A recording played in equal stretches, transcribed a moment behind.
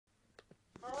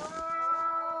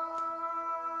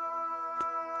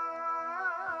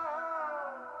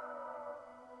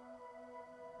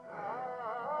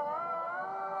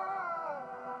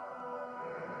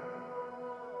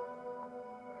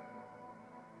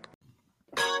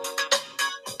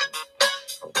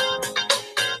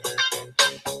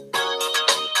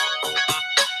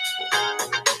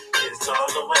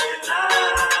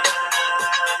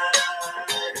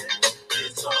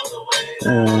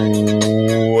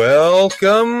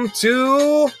Welcome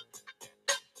to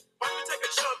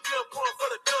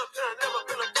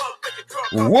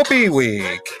Whoopee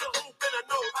Week,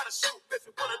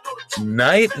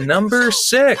 night number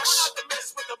 6.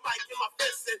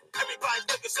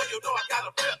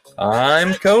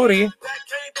 I'm Cody.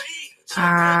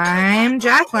 I'm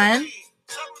Jacqueline.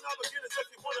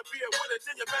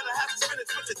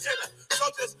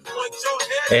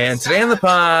 And today on the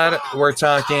pod, we're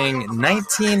talking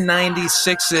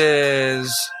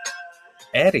 1996's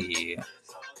Eddie.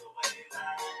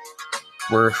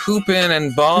 We're hooping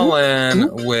and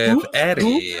balling with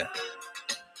Eddie.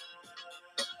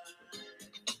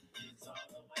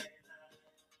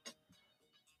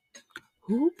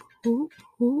 Hoop, hoop,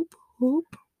 hoop, hoop.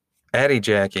 Eddie,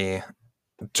 Jackie,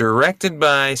 directed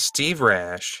by Steve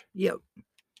Rash. Yep.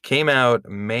 Came out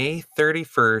May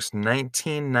 31st,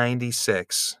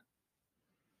 1996.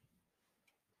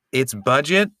 Its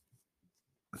budget,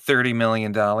 $30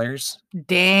 million.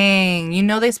 Dang. You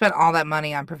know they spent all that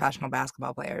money on professional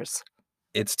basketball players.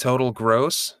 Its total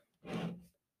gross,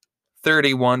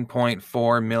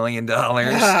 $31.4 million.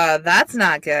 That's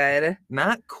not good.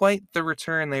 Not quite the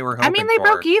return they were hoping for. I mean, they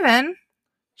broke even.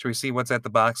 Should we see what's at the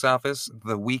box office?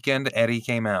 The weekend Eddie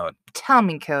came out. Tell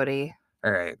me, Cody.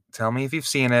 All right. Tell me if you've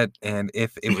seen it and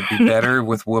if it would be better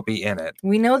with Whoopi in it.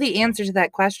 We know the answer to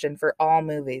that question for all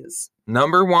movies.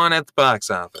 Number 1 at the box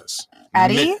office.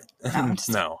 Eddie?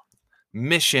 No.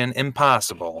 Mission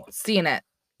Impossible. Seen it.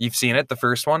 You've seen it, the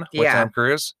first one? With Yeah. Tom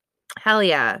Cruise? Hell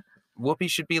yeah. Whoopi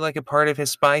should be like a part of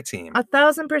his spy team.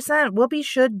 1,000%. Whoopi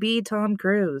should be Tom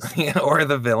Cruise. Or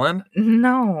the villain?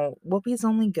 No. Whoopi's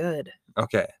only good.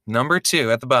 Okay. Number 2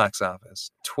 at the box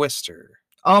office. Twister.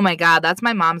 Oh my God, that's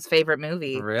my mom's favorite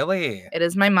movie. Really? It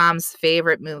is my mom's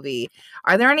favorite movie.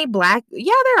 Are there any black?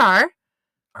 Yeah, there are.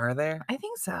 Are there? I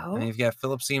think so. And you've got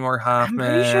Philip Seymour Hoffman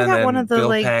pretty sure that and one of the, Bill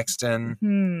like- Paxton.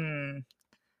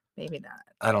 Maybe not.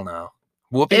 I don't know.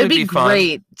 Whoopi It would would be fun.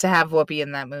 great to have Whoopi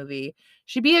in that movie.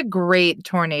 She'd be a great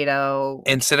tornado.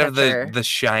 Instead of catcher. the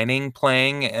Shining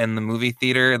playing in the movie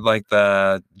theater, like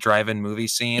the drive-in movie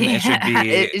scene, it should be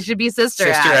it should be Sister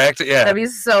Sister Act. Act. Yeah. That'd be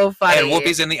so funny. And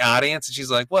Whoopi's in the audience, and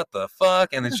she's like, "What the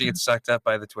fuck?" And then she gets sucked up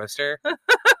by the twister,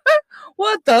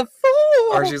 What the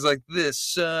fool? or she's like, "This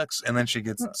sucks," and then she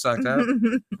gets sucked up.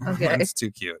 Okay. It's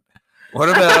too cute. What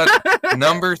about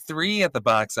number 3 at the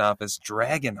box office?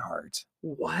 Dragonheart.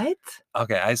 What?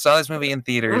 Okay, I saw this movie in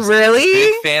theaters. Really?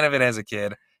 Big fan of it as a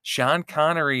kid. Sean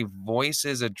Connery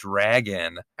voices a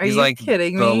dragon. Are He's you like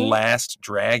kidding the me? last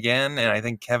dragon, and I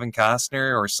think Kevin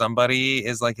Costner or somebody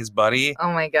is like his buddy.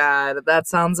 Oh my God, that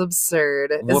sounds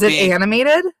absurd. Is it Whoopi-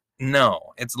 animated?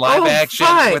 No, it's live Oh, action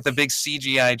fuck. with a big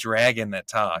CGI dragon that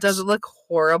talks. Does it look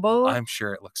horrible? I'm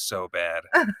sure it looks so bad.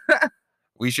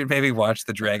 We should maybe watch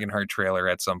the Dragonheart trailer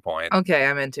at some point. Okay,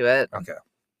 I'm into it. Okay.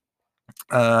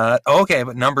 Okay,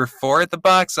 but number 4 at the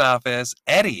box office,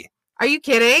 Eddie. Are you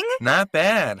kidding? Not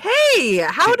bad. Hey,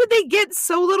 how did they get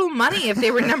so little money if they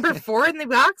were number 4 in the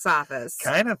box office?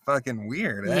 Kind of fucking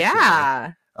weird, actually.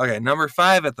 Yeah. Okay, number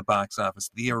 5 at the box office,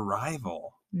 The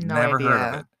Arrival. No Never idea.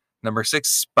 heard of it. Number 6,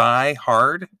 Spy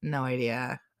Hard. No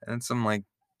idea. And some like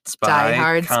spy Die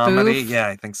Hard comedy. spoof? Yeah,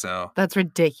 I think so. That's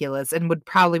ridiculous and would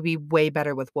probably be way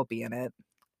better with Whoopi in it.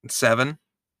 7,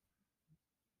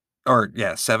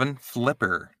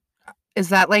 Flipper. Is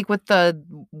that like with the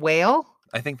whale?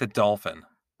 I think the dolphin.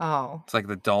 Oh. It's like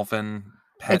the dolphin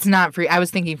pet. It's not Free. I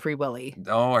was thinking Free Willy.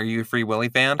 Oh, are you a Free Willy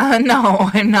fan? No,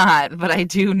 I'm not, but I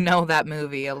do know that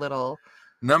movie a little.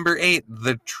 Number 8,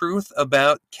 The Truth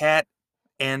About Cat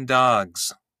and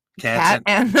Dogs. Cat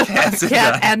and dogs.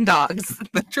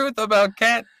 The Truth About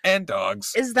Cat and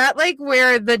Dogs. Is that like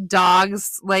where the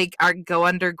dogs like go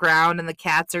underground and the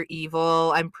cats are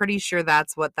evil? I'm pretty sure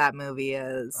that's what that movie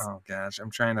is. Oh gosh, I'm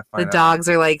trying to find The out. dogs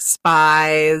are like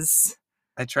spies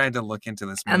I tried to look into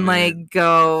this movie. and like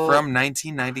go From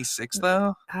 1996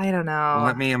 though? I don't know.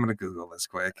 I'm gonna Google this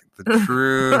quick. The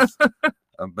Truth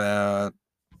About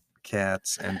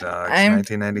Cats and Dogs, I'm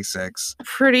 1996.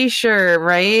 Pretty sure,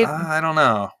 right? I don't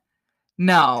know.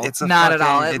 No, It's a not at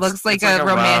all. fucking- It it's- looks like it's like a a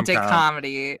romantic rom-com.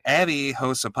 comedy. Abby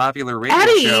hosts a popular radio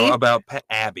Eddie? show about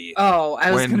Abby. Oh,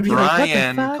 I was When gonna be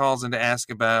Brian like, what the fuck? calls in to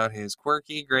ask about his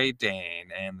quirky Great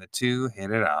Dane, and the two hit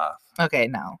it off. Okay,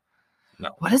 no.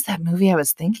 No. What is that movie I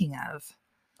was thinking of?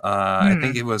 I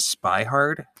think it was Spy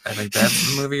Hard. I think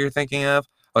that's the movie you're thinking of.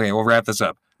 Okay, we'll wrap this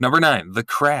up. Number 9, The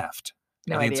Craft.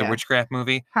 No I think idea. it's a witchcraft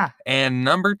movie. Huh. And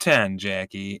number 10,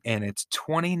 Jackie, and its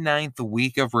 29th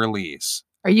week of release.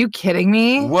 Are you kidding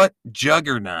me? What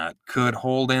juggernaut could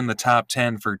hold in the top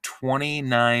 10 for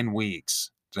 29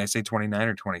 weeks? Did I say 29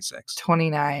 or 26?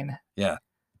 29. Yeah.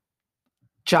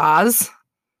 Jaws.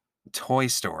 Toy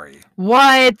Story.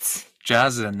 What?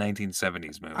 Jaws is a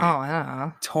 1970s movie. Oh, I don't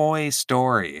know. Toy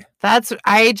Story.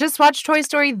 I just watched Toy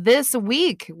Story this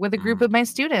week with a group of my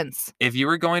students. If you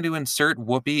were going to insert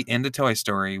Whoopi into Toy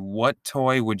Story, what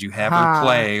toy would you have her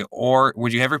play? Or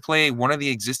would you have her play one of the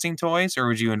existing toys, or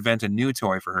would you invent a new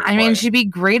toy for her to play? I mean, she'd be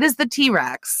great as the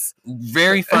T-Rex.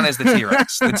 Very fun as the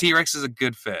T-Rex. The T-Rex is a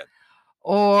good fit.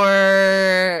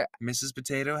 Or Mrs.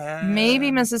 Potato Head?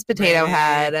 Maybe Mrs. Potato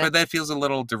Head. But that feels a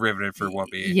little derivative for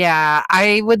Whoopi. Yeah,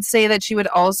 I would say that she would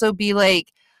also be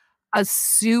like a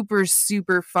super,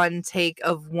 super fun take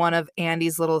of one of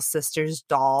Andy's little sister's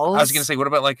dolls. I was going to say, what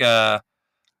about like a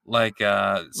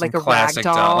classic rag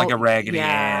doll? Like a Raggedy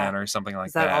Ann or something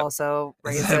like that. Is that also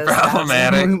racist? Is that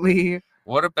problematic? Absolutely.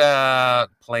 What about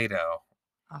Play-Doh?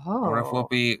 Oh. What if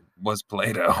Whoopi was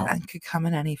Play-Doh? And could come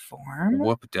in any form?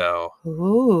 Whoop-dough.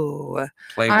 Ooh.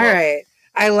 Play All right.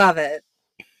 I love it.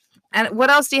 And what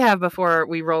else do you have before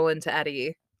we roll into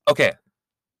Eddie? Okay.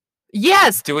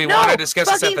 Yes. Do we want to discuss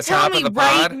this at the top of the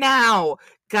pod? Right now.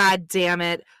 God damn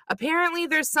it. Apparently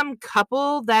there's some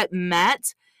couple that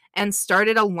met and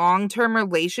started a long-term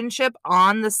relationship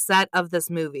on the set of this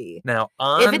movie. Now,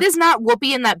 if it is not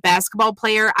Whoopi and that basketball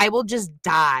player, I will just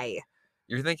die.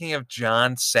 You're thinking of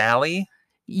John Sally?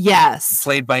 Yes.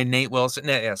 Played by Nate Wilson.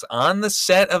 Yes. On the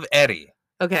set of Eddie.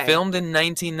 Okay. Filmed in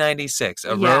 1996.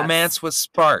 A romance was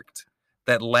sparked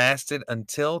that lasted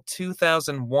until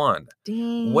 2001.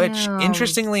 Damn. Which,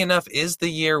 interestingly enough, is the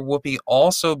year Whoopi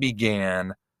also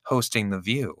began hosting The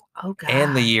View. Oh, God.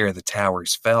 And the year the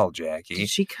towers fell, Jackie. Did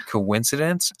she...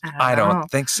 Coincidence? I don't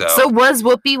think so. So was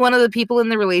Whoopi one of the people in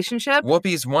the relationship?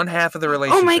 Whoopi's one half of the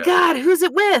relationship. Oh my God, who's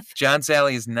it with? John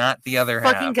Sally is not the other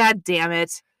half. Fucking God damn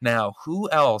it. Now, who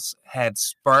else had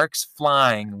sparks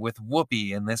flying with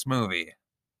Whoopi in this movie?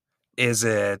 Is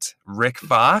it Rick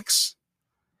Fox?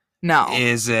 No.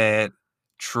 Is it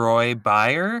Troy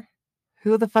Byer?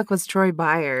 Who the fuck was Troy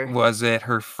Byer? Was it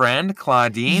her friend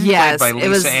Claudine? Yes, played by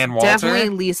Lisa Ann Walter? Definitely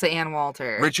Lisa Ann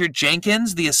Walter. Richard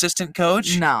Jenkins, the assistant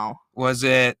coach? No. Was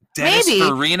it Dennis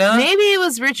Farina? Maybe it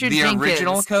was Richard Jenkins. The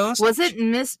original coach? Was it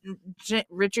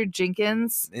Richard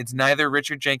Jenkins? It's neither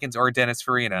Richard Jenkins or Dennis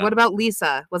Farina. What about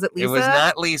Lisa? Was it Lisa? It was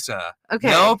not Lisa. Okay.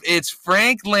 Nope, it's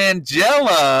Frank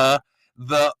Langella,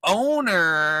 the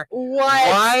owner. What?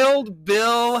 Wild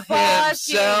Bill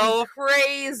himself.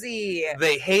 Crazy.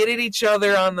 They hated each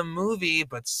other on the movie,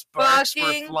 but sparks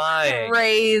were flying.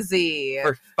 Crazy.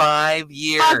 For 5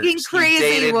 years. Fucking crazy, he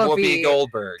dated Whoopi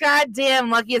Goldberg.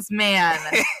 Goddamn luckiest man.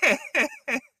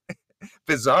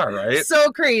 Bizarre, right?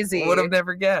 So crazy. Would have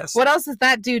never guessed. What else has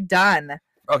that dude done?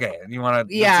 Okay, you want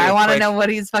to? Yeah, I want to know what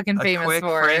he's fucking famous quick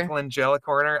for. Frank Langella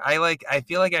corner. I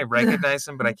feel like I recognize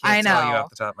him, but I can't tell you off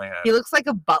the top of my head. He looks like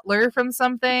a butler from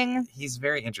something. He's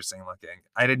very interesting looking.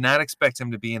 I did not expect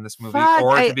him to be in this movie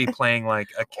to be playing like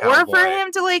a cowboy. Or for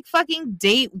him to like fucking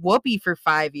date Whoopi for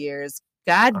 5 years.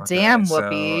 God damn,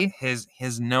 Whoopi. So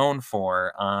his known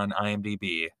for on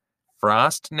IMDb: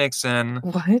 Frost Nixon.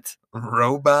 What?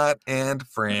 Robot and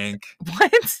Frank.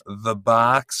 What? The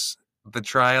Box. The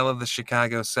Trial of the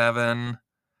Chicago 7,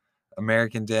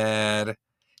 American Dad.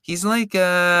 He's like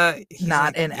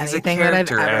not in anything that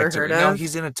I've ever heard of. No,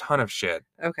 he's in a ton of shit.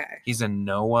 Okay. He's in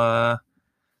Noah.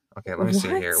 Okay, let me see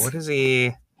here. What is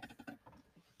he?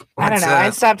 I don't know. I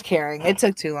stopped caring. It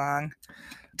took too long.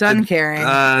 Done caring.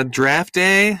 Draft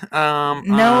Day.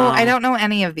 No, I don't know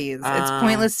any of these. It's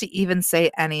pointless to even say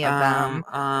any of them.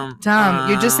 Dumb.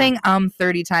 You're just saying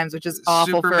 30 times, which is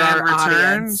awful Superman for our Returns.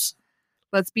 audience.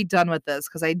 Let's be done with this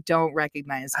because I don't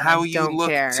recognize him. How I don't you look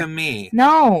care. to me.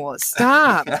 No,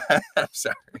 stop. I'm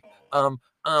sorry.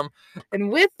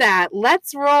 And with that,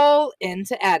 let's roll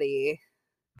into Eddie.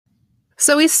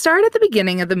 So we start at the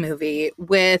beginning of the movie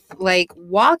with like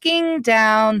walking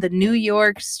down the New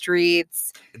York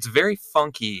streets. It's very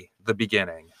funky, the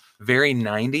beginning. Very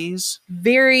 90s.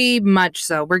 Very much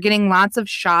so. We're getting lots of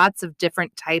shots of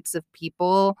different types of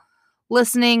people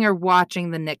listening or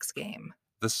watching the Knicks game.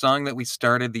 The song that we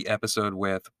started the episode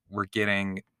with, we're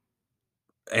getting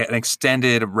an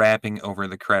extended rapping over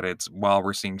the credits while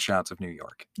we're seeing shots of New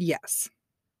York. Yes.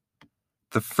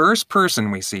 The first person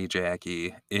we see,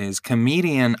 Jackie, is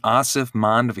comedian Asif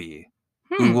Mandvi,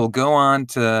 who will go on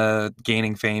to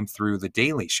gaining fame through The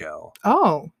Daily Show.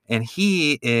 Oh. And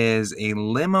he is a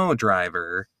limo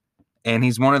driver, and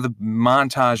he's one of the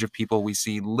montage of people we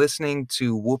see listening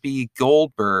to Whoopi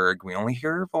Goldberg. We only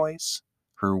hear her voice.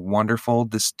 Her wonderful,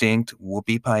 distinct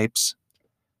Whoopi pipes,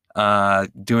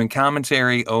 doing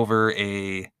commentary over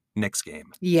a Knicks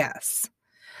game. Yes.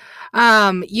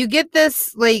 You get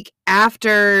this, like,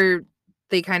 after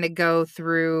they kind of go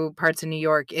through parts of New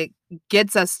York, it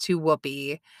gets us to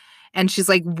Whoopi. And she's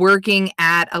like working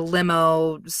at a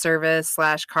limo service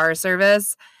 / car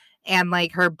service. And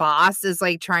like her boss is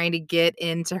like trying to get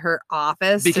into her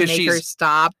office Because to make her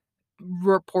stop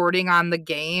reporting on the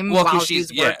game while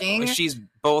she's working. She's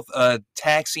both a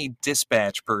taxi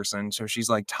dispatch person, so she's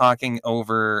like talking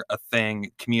over a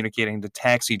thing, communicating to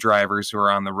taxi drivers who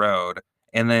are on the road,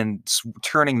 and then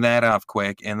turning that off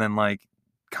quick, and then like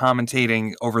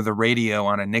commentating over the radio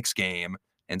on a Knicks game,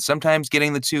 and sometimes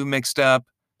getting the two mixed up.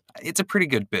 It's a pretty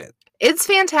good bit. It's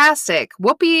fantastic.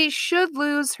 Whoopi should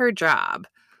lose her job.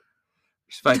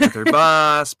 She's fighting with her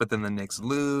boss, but then the Knicks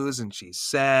lose, and she's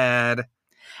sad.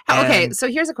 Okay, so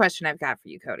here's a question I've got for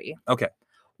you, Cody. Okay.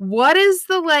 What is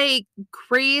the like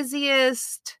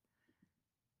craziest,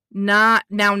 not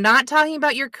talking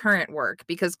about your current work,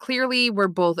 because clearly we're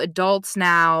both adults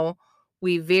now.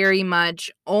 We very much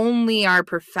only are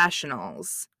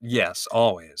professionals. Yes,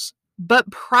 always. But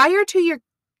prior to your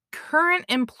current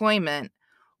employment,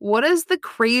 what is the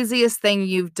craziest thing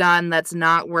you've done that's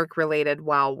not work related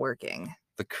while working?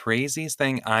 The craziest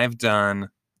thing I've done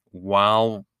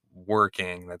while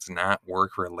working that's not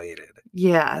work related.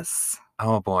 Yes.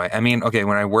 Oh boy. I mean, okay,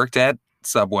 when I worked at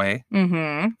Subway,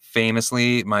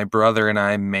 famously, my brother and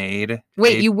I made.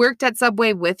 Wait, you worked at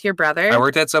Subway with your brother? I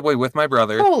worked at Subway with my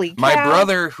brother. Holy cow. My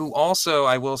brother, who also,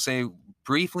 I will say,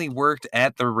 briefly worked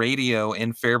at the radio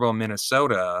in Faribault,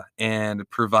 Minnesota, and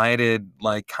provided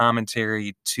like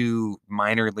commentary to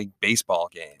minor league baseball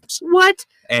games. What?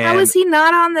 And, how is he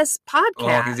not on this podcast?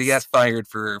 Well, because he got fired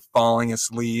for falling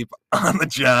asleep on the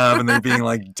job and there being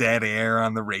like dead air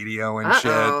on the radio and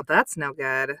shit. Oh, that's no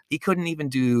good. He couldn't even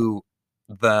do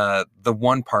the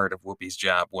one part of Whoopi's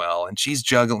job well, and she's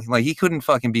juggling. Like, he couldn't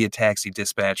fucking be a taxi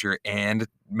dispatcher and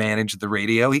manage the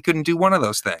radio. He couldn't do one of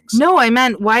those things. No, I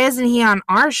meant, why isn't he on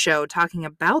our show talking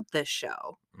about this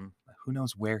show? Who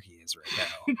knows where he is right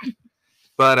now.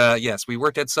 But yes, we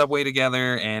worked at Subway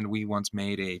together, and we once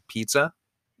made a pizza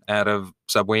out of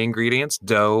Subway ingredients,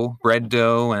 bread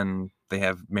dough, and they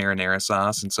have marinara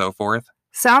sauce and so forth.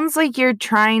 Sounds like you're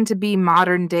trying to be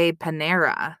modern day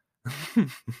Panera.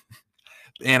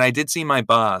 And I did see my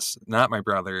boss, not my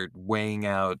brother, weighing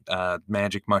out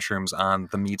magic mushrooms on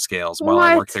the meat scales while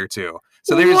I worked there too.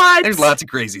 So there's lots of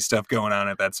crazy stuff going on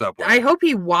at that Subway. I hope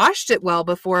he washed it well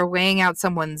before weighing out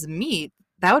someone's meat.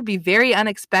 That would be very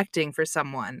unexpected for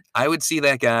someone. I would see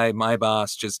that guy, my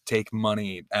boss, just take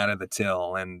money out of the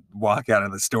till and walk out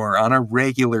of the store on a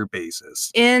regular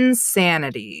basis.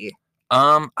 Insanity.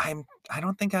 I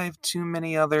don't think I have too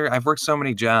many other. I've worked so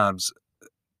many jobs.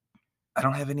 I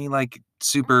don't have any like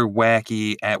super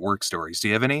wacky at work stories. Do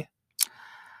you have any?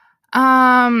 So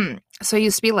I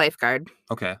used to be a lifeguard.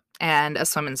 Okay. And a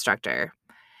swim instructor.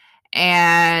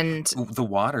 And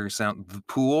the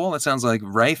pool, that sounds like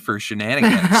rife for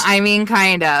shenanigans. I mean,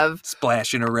 kind of.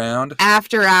 Splashing around.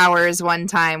 After hours, one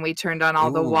time we turned on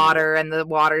all the water and the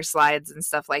water slides and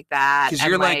stuff like that. Because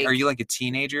you're like, are you like a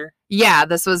teenager? Yeah,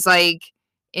 this was like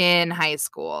in high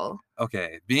school.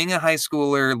 Okay, being a high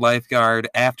schooler lifeguard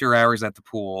after hours at the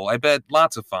pool, I bet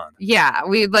lots of fun. Yeah,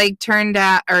 we'd like turn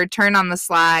on the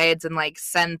slides and like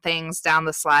send things down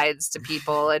the slides to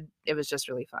people. It was just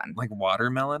really fun. Like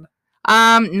watermelon?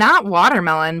 Not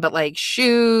watermelon, but like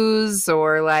shoes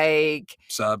or like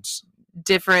subs.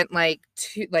 Different like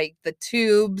the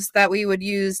tubes that we would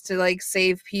use to like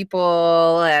save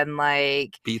people, and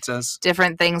like pizzas,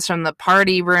 different things from the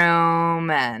party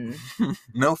room, and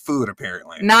no food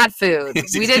apparently. Not food.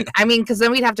 We didn't. I mean, because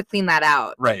then we'd have to clean that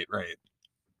out. Right.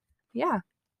 Yeah.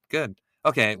 Good.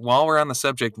 Okay. While we're on the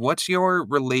subject, what's your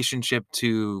relationship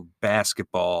to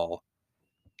basketball,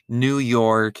 New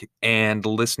York, and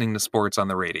listening to sports on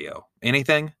the radio?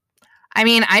 Anything? I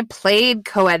mean, I played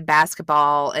co-ed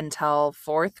basketball until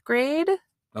 4th grade.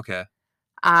 Okay.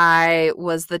 I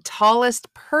was the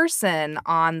tallest person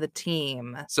on the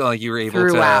team. So, like, you were able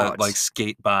to, like,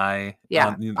 skate by?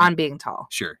 Yeah, on being tall.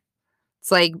 Sure.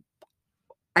 It's like,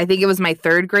 I think it was my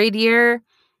 3rd grade year.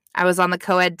 I was on the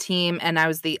co-ed team, and I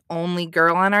was the only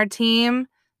girl on our team.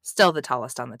 Still the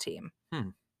tallest on the team.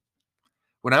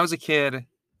 When I was a kid,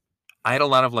 I had a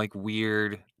lot of, like,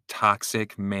 weird,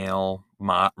 toxic male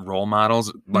role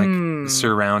models, like,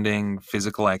 surrounding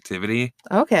physical activity.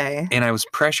 Okay. And I was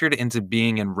pressured into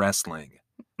being in wrestling,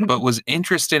 but was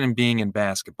interested in being in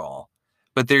basketball.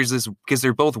 But there's this, because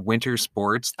they're both winter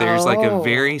sports, there's like a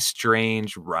very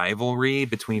strange rivalry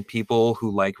between people who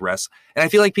like wrestling. And I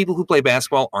feel like people who play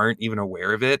basketball aren't even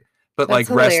aware of it. But That's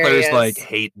like wrestlers hilarious. like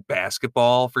hate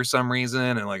basketball for some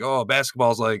reason. And like, oh,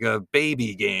 basketball's like a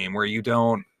baby game where you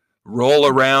don't roll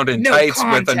around in tights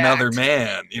with another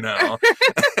man, you know?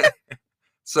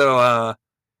 So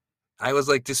I was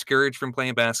like discouraged from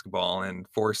playing basketball and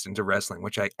forced into wrestling,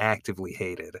 which I actively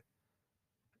hated.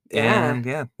 Yeah. And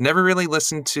yeah, never really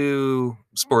listened to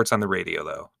sports on the radio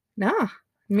though. No,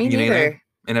 me You neither.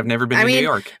 And I've never been I to New mean,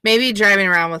 York. maybe driving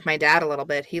around with my dad a little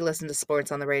bit. He listened to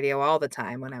sports on the radio all the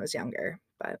time when I was younger.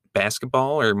 But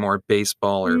Basketball or more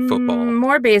baseball or football?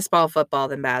 More baseball, football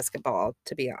than basketball,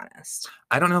 to be honest.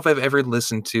 I don't know if I've ever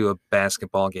listened to a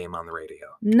basketball game on the radio.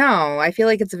 No, I feel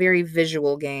like it's a very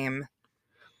visual game.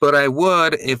 But I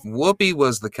would if Whoopi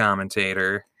was the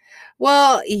commentator.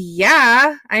 Well,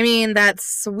 yeah. I mean, that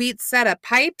sweet set of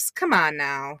pipes. Come on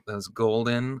now. Those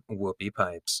golden Whoopi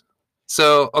pipes.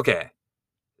 So, okay.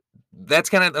 That's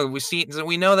kind of,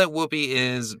 we know that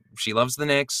Whoopi she loves the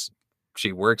Knicks.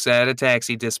 She works at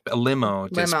a limo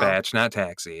dispatch, not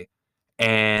taxi.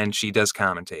 And she does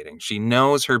commentating. She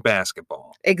knows her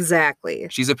basketball. Exactly.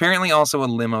 She's apparently also a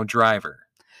limo driver.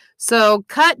 So,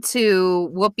 cut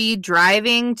to Whoopi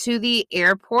driving to the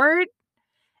airport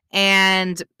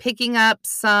and picking up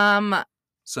some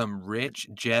rich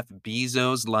Jeff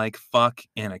Bezos-like fuck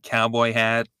in a cowboy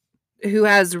hat. Who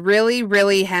has really,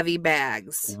 really heavy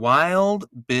bags. Wild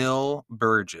Bill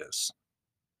Burgess.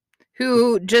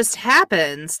 Who just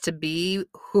happens to be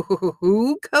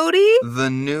who, Cody?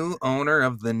 The new owner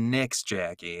of the Knicks,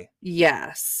 Jackie.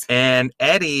 Yes. And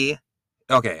Eddie.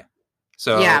 Okay.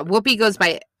 So yeah,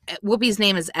 Whoopi's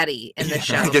name is Eddie in the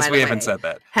show. I guess we haven't said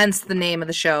that. Hence the name of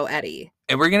the show, Eddie.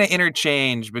 And we're going to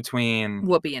interchange between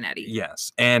Whoopi and Eddie.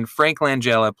 Yes. And Frank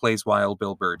Langella plays Wild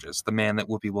Bill Burgess, the man that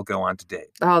Whoopi will go on to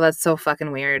date. Oh, that's so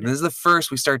fucking weird. And this is the first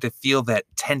we start to feel that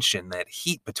tension, that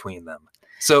heat between them.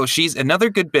 So she's another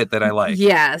good bit that I like.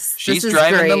 Yes. She's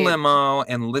driving the limo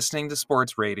and listening to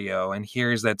sports radio and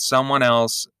hears that someone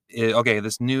else,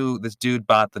 this dude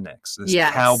bought the Knicks, this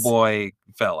cowboy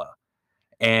fella.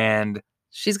 And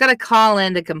she's got to call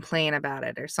in to complain about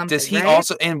it or something. Does he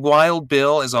also? And Wild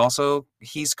Bill is also.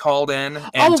 He's called in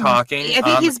and talking. I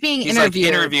think he's being interviewed.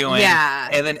 Like interviewing. Yeah.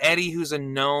 And then Eddie, who's a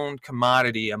known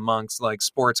commodity amongst like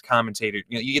sports commentators,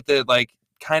 you get the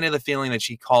kind of the feeling that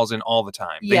she calls in all the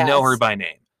time. They know her by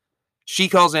name. She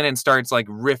calls in and starts like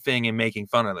riffing and making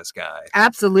fun of this guy.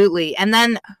 Absolutely. And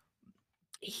then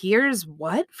here's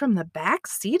what from the back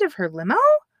seat of her limo.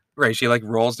 Right, she like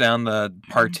rolls down the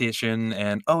partition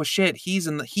and oh shit,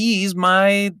 he's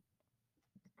my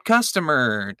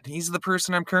customer. He's the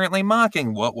person I'm currently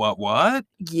mocking. What?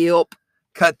 Yep.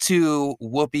 Cut to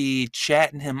Whoopi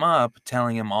chatting him up,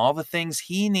 telling him all the things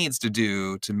he needs to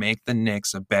do to make the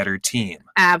Knicks a better team.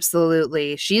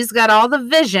 Absolutely. She's got all the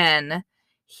vision.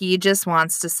 He just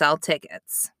wants to sell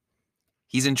tickets.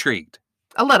 He's intrigued.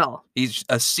 A little.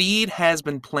 A seed has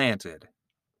been planted.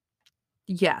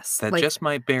 Yes. That just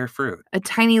might bear fruit. A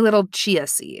tiny little chia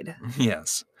seed.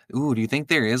 Yes. Ooh, do you think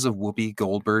there is a Whoopi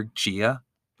Goldberg chia?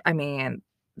 I mean,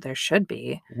 there should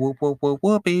be.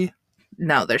 Whoopi.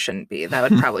 No, there shouldn't be.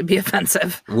 That would probably be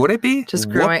offensive. Would it be? Just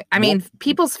growing. I mean,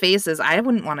 people's faces. I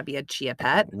wouldn't want to be a chia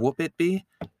pet. Whoop it be?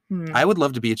 I would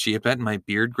love to be a chia pet and my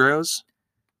beard grows.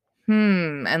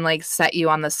 And like set you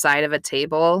on the side of a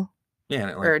table. Yeah.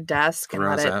 And or a desk. And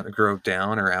let it grow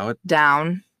down or out.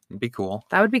 Down. It'd be cool.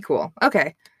 That would be cool.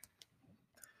 Okay.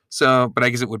 So, but I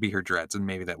guess it would be her dreads, and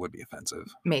maybe that would be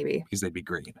offensive. Maybe. Because they'd be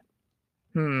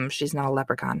green. She's not a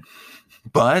leprechaun.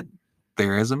 But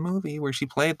there is a movie where she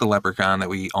played the leprechaun that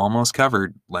we almost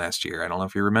covered last year. I don't know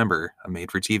if you remember, a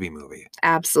made-for-TV movie.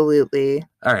 Absolutely.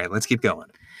 All right, let's keep going.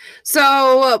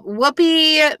 So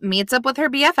Whoopi meets up with her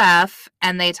BFF,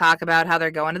 and they talk about how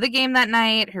they're going to the game that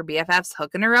night. Her BFF's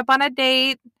hooking her up on a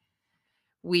date.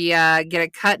 We get a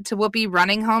cut to Whoopi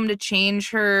running home to change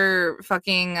her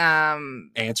fucking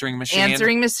answering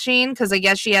machine. Because I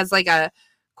guess she has like a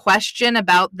question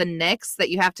about the Knicks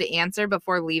that you have to answer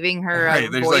before leaving her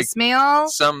voicemail. Like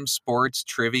some sports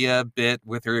trivia bit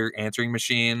with her answering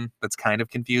machine that's kind of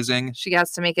confusing. She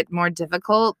has to make it more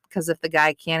difficult because if the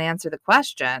guy can't answer the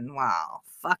question, well,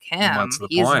 fuck him.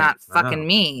 He's point? Not fucking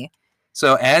me.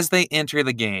 So as they enter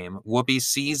the game, Whoopi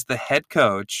sees the head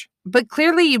coach. But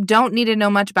clearly you don't need to know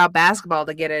much about basketball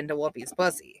to get into Whoopi's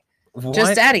pussy. What?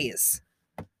 Just Eddie's.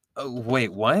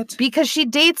 Wait, what? Because she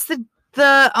dates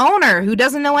the owner who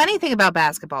doesn't know anything about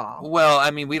basketball. Well,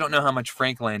 I mean, we don't know how much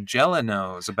Frank Langella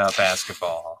knows about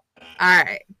basketball. All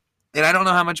right. And I don't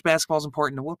know how much basketball is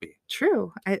important to Whoopi.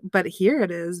 True. But here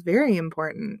it is. Very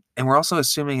important. And we're also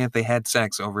assuming that they had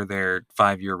sex over their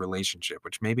 5-year relationship,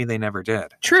 which maybe they never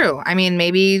did. True. I mean,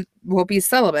 maybe Whoopi's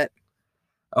celibate.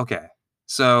 Okay.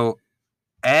 So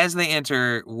as they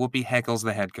enter, Whoopi heckles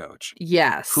the head coach.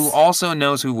 Yes. Who also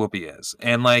knows who Whoopi is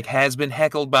and like has been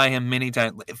heckled by him many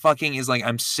times. Fucking is like,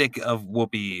 I'm sick of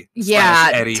Whoopi.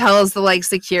 Yeah. Eddie. Tells the like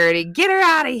security, get her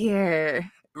out of here.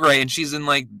 Right, and she's in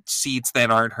like seats that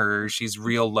aren't hers. She's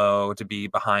real low to be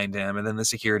behind him, and then the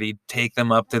security take them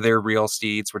up to their real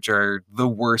seats, which are the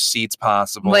worst seats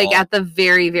possible. Like at the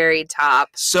very, very top.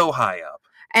 So high up.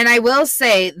 And I will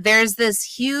say there's this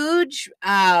huge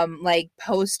like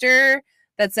poster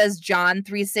that says John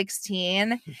 3:16,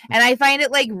 and I find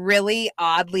it like really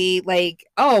oddly like,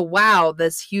 oh wow,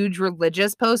 this huge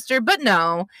religious poster, but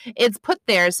no, it's put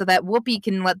there so that Whoopi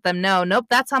can let them know, nope,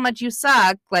 that's how much you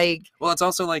suck. Like, well, it's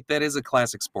also like that is a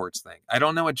classic sports thing. I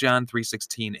don't know what John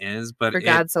 3:16 is, but for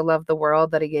God so loved the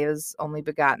world that he gave his only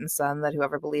begotten son, that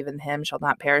whoever believe in him shall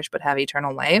not perish but have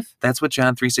eternal life. That's what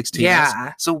John 3:16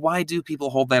 is. So why do people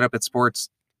hold that up at sports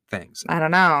things? I don't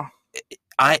know.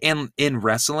 I am in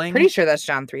wrestling. Pretty sure that's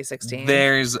John 3:16.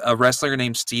 There's a wrestler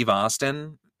named Steve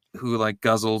Austin who like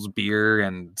guzzles beer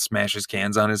and smashes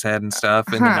cans on his head and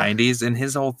stuff in the 90s, and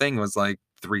his whole thing was like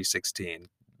 3:16.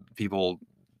 People,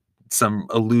 some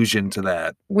allusion to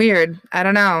that. Weird. I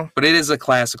don't know. But it is a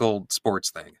classical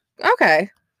sports thing. Okay.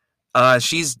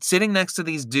 She's sitting next to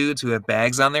these dudes who have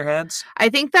bags on their heads. I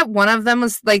think that one of them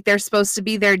was like, they're supposed to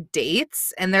be their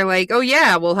dates, and they're like, oh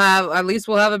yeah, we'll have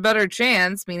a better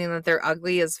chance, meaning that they're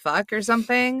ugly as fuck or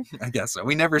something. I guess so.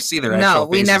 We never see their actual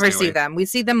faces, we never see them. We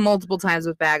see them multiple times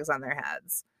with bags on their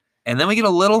heads. And then we get a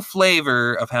little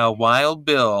flavor of how Wild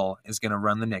Bill is going to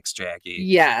run the Knicks, Jackie.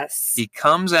 Yes. He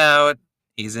comes out,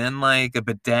 he's in like a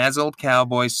bedazzled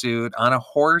cowboy suit on a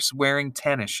horse wearing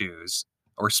tennis shoes.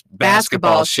 Or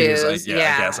basketball shoes. I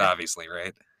guess, obviously,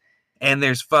 right? And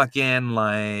there's fucking,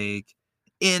 like,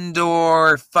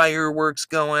 indoor fireworks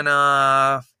going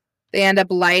off. They end up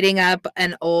lighting up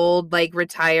an old, like,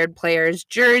 retired player's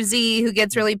jersey who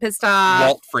gets really pissed off.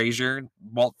 Walt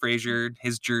Frazier,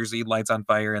 his jersey lights on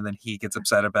fire, and then he gets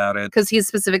upset about it. Because he's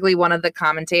specifically one of the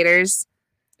commentators.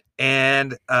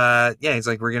 And, he's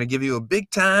like, we're going to give you a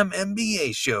big-time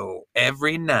NBA show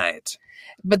every night.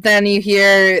 But then you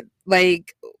hear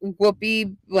like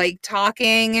Whoopi like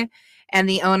talking, and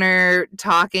the owner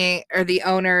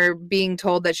being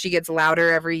told that she gets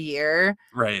louder every year.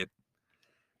 Right.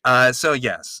 So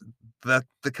yes, the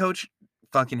coach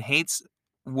fucking hates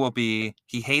Whoopi.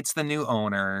 He hates the new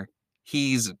owner.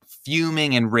 He's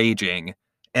fuming and raging.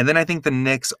 And then I think the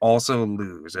Knicks also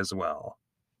lose as well.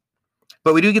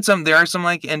 But we do get there are some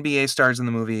like NBA stars in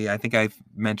the movie. I think I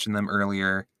mentioned them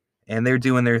earlier, and they're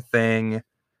doing their thing.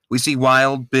 We see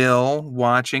Wild Bill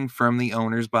watching from the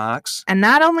owner's box. And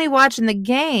not only watching the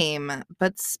game,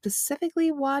 but specifically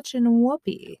watching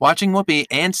Whoopi. Watching Whoopi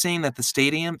and seeing that the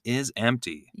stadium is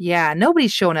empty. Yeah,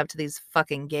 nobody's showing up to these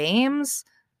fucking games.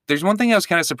 There's one thing I was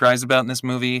kind of surprised about in this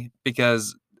movie,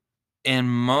 because in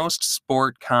most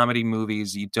sport comedy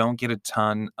movies, you don't get a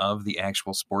ton of the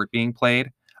actual sport being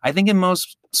played. I think in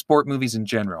most sport movies in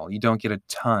general, you don't get a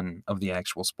ton of the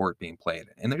actual sport being played.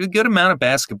 And there's a good amount of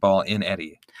basketball in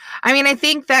Eddie. I mean, I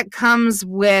think that comes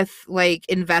with like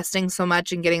investing so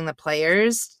much in getting the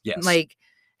players. Yes. Like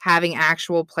having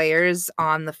actual players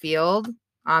on the field,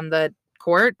 on the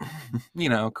court.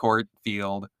 Court,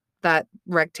 field. That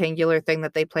rectangular thing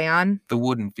that they play on. The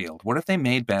wooden field. What if they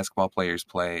made basketball players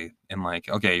play in like,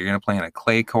 okay, you're going to play in a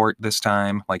clay court this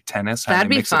time, like tennis? That'd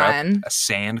be fun. A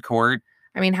sand court.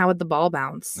 I mean, how would the ball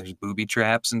bounce? There's booby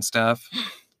traps and stuff.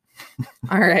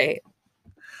 All right.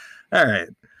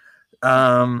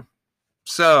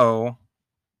 So.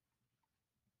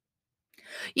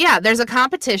 Yeah, there's a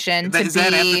competition. Is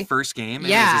that at the first game?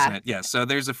 Yeah. It is, isn't it? Yeah, so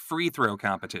there's a free throw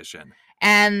competition.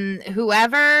 And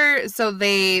so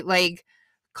they like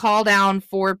call down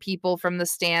 4 people from the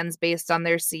stands based on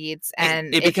their seats.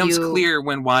 And it becomes clear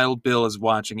when Wild Bill is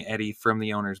watching Eddie from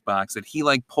the owner's box that he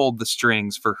like pulled the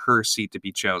strings for her seat to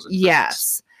be chosen.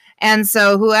 Yes. And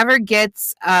so whoever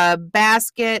gets a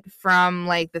basket from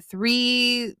like the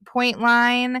 3-point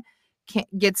line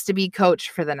gets to be coach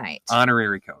for the night.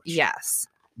 Honorary coach. Yes.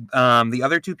 The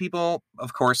other 2 people,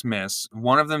 of course, miss.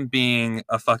 One of them being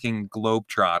a fucking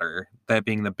globetrotter, that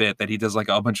being the bit that he does like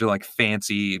a bunch of like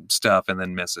fancy stuff and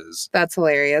then misses. That's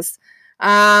hilarious.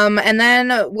 And then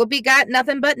Whoopi got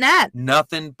nothing but net.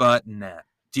 Nothing but net.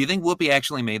 Do you think Whoopi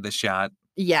actually made the shot?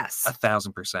 Yes.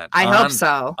 1,000%. I hope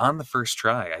so. On the first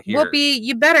try, I hear. Whoopi,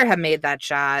 you better have made that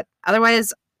shot.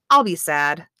 Otherwise, I'll be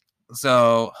sad.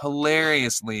 So,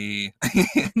 hilariously,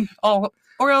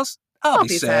 or else I'll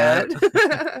be sad.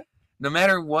 No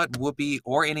matter what Whoopi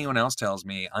or anyone else tells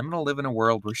me, I'm going to live in a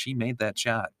world where she made that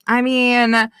shot. I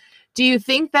mean, do you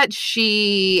think that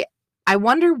I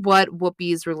wonder what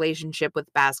Whoopi's relationship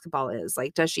with basketball is.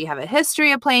 Like, does she have a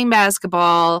history of playing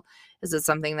basketball? Is it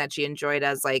something that she enjoyed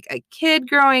as like a kid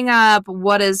growing up?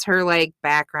 What is her like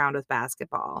background with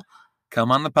basketball?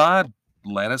 Come on the pod.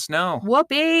 Let us know.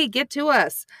 Whoopi, get to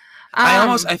us.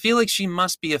 I feel like she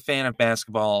must be a fan of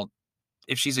basketball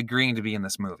if she's agreeing to be in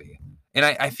this movie. And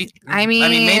I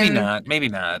mean, maybe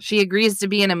not. She agrees to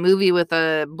be in a movie with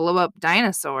a blow up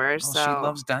dinosaur. So she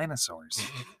loves dinosaurs.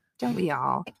 Don't we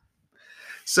all?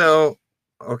 So,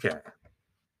 okay.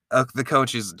 The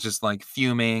coach is just like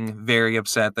fuming, very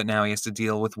upset that now he has to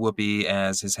deal with Whoopi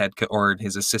as his or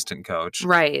his assistant coach.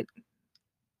 Right.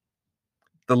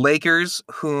 The Lakers,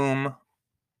 whom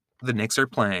the Knicks are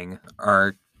playing,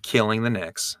 are killing the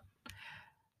Knicks.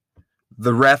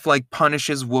 The ref like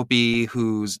punishes Whoopi,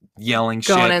 who's yelling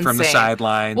shit from the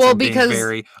sidelines. Well, and because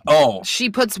being she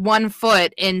puts one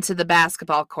foot into the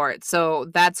basketball court, so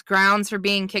that's grounds for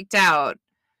being kicked out.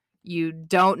 You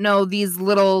don't know these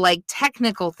little like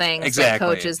technical things that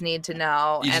coaches need to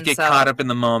know. You just get caught up in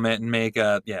the moment and make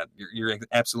you're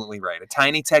absolutely right. A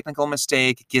tiny technical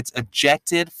mistake gets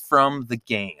ejected from the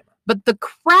game. But the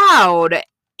crowd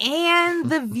and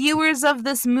the viewers of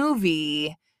this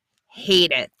movie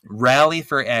hate it. Rally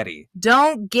for Eddie.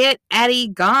 Don't get Eddie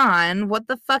gone. What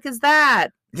the fuck is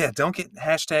that? Yeah, don't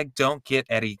get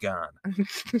Eddie gone.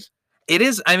 It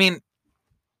is, I mean,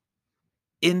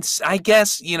 I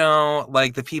guess, you know,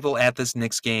 like the people at this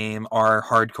Knicks game are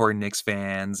hardcore Knicks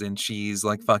fans and she's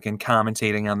like fucking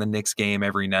commentating on the Knicks game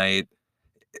every night.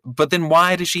 But then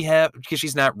why does she have, because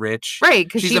she's not rich. Right,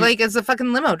 because she is a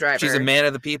fucking limo driver. She's a man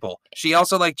of the people. She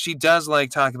also she does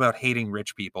talk about hating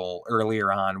rich people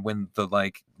earlier on when the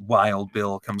Wild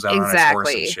Bill comes out on his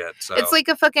horse and shit. So it's like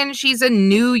she's a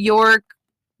New York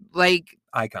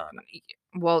icon.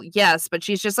 Well, yes, but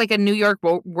she's just like a New York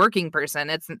working person.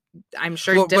 I'm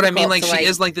sure. But I mean, she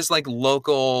is this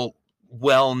local,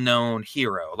 well-known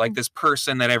hero, this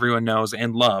person that everyone knows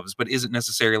and loves, but isn't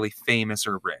necessarily famous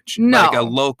or rich. No, a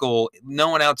local. No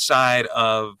one outside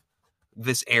of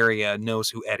this area knows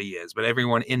who Eddie is, but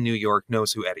everyone in New York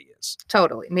knows who Eddie is.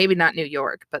 Totally, maybe not New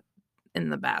York, but in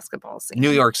the basketball scene,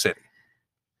 New York City.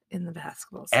 In the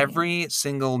basketball scene. Every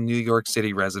single New York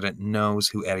City resident knows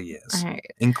who Eddie is, right.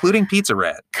 Including Pizza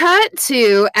Rat. Cut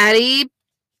to Eddie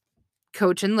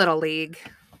coaching Little League.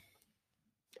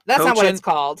 That's not what it's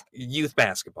called. Youth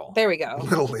basketball. There we go.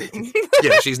 Little League.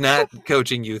 Yeah, she's not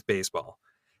coaching youth baseball.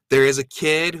 There is a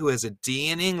kid who has a D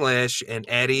in English, and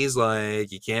Eddie's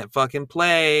like, you can't fucking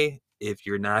play if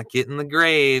you're not getting the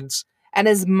grades. And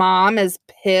his mom is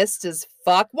pissed as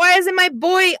fuck. Why isn't my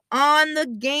boy on the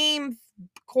game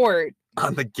court?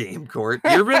 On the game court?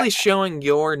 You're really showing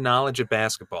your knowledge of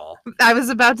basketball. I was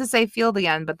about to say field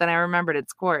again, but then I remembered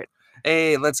it's court.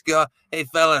 Hey, let's go. Hey,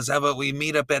 fellas, how about we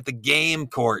meet up at the game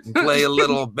court and play a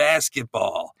little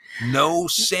basketball? No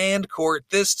sand court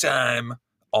this time.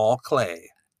 All clay.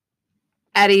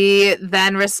 Eddie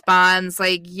then responds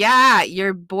yeah,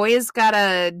 your boy's got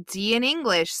a D in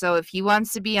English, so if he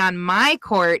wants to be on my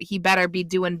court, he better be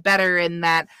doing better in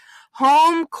that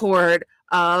home court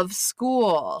of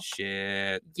school.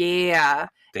 Shit. Yeah.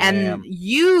 Damn. And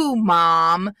you,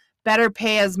 Mom, better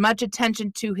pay as much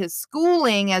attention to his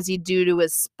schooling as you do to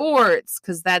his sports,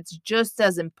 because that's just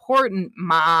as important,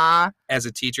 Ma. As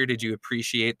a teacher, did you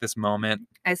appreciate this moment?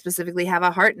 I specifically have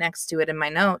a heart next to it in my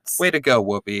notes. Way to go,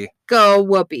 Whoopi. Go,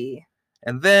 Whoopi.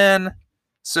 And then,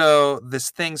 so this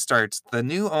thing starts. The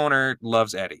new owner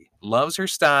loves Eddie, loves her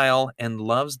style, and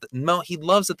he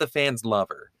loves that the fans love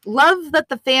her. Love that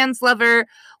the fans love her.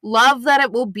 Love that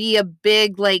it will be a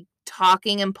big,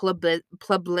 talking and publicity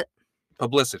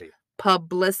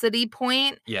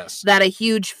point. Yes. That a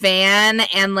huge fan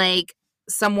and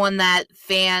someone that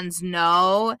fans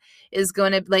know is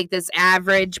going to this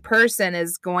average person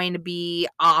is going to be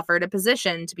offered a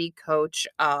position to be coach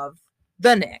of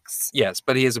the Knicks. Yes,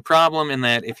 but he has a problem in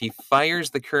that if he fires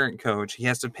the current coach, he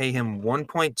has to pay him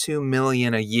 $1.2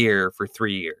 million a year for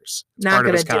 3 years. It's part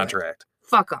of his contract.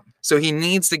 Fuck him. So he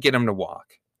needs to get him to walk.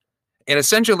 And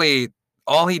essentially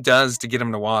all he does to get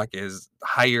him to walk is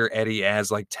hire Eddie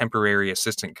as temporary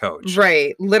assistant coach.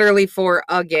 Right. Literally for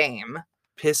a game.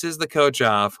 Pisses the coach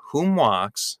off, whom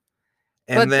walks.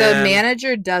 But the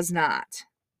manager does not.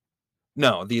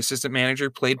 No, the assistant manager,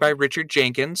 played by Richard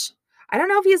Jenkins. I don't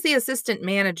know if he's the assistant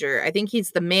manager. I think he's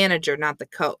the manager, not the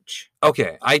coach.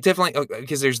 Okay. I definitely,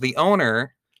 because there's the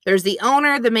owner. There's the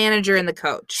owner, the manager, and the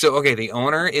coach. So, okay, the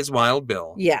owner is Wild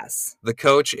Bill. Yes. The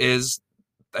coach is,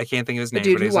 I can't think of his name,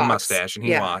 but he has a mustache and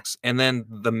he walks. And then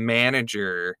the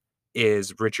manager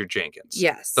is Richard Jenkins.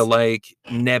 Yes. The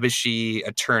nebbishy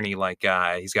attorney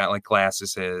guy. He's got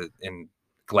glasses and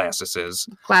glasses.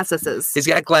 He's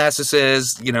got glasses,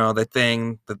 the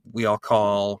thing that we all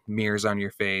call mirrors on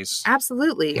your face.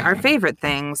 Absolutely. Our favorite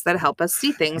things that help us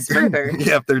see things further.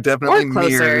 Yep, they're definitely or closer,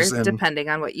 mirrors. And depending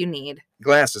on what you need.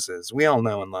 Glasses. We all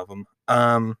know and love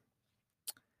them.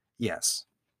 Yes.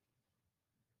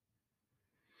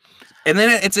 And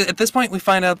then it's at this point we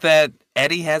find out that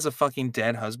Eddie has a fucking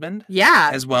dead husband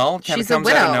Yeah. as well. Kind of She's a comes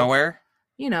out of widow. nowhere.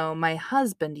 You know, my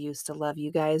husband used to love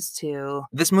you guys too.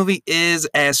 This movie is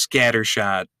as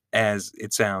scattershot as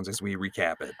it sounds as we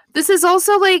recap it. This is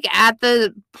also like at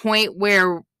the point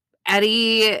where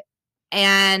Eddie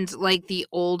and like the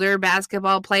older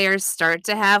basketball players start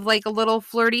to have like a little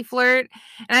flirty flirt.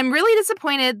 And I'm really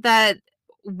disappointed that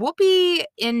Whoopi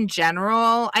in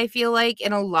general, I feel like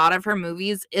in a lot of her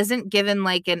movies isn't given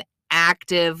like an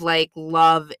active like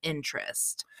love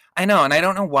interest. I know, and I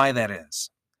don't know why that is.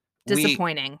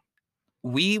 Disappointing.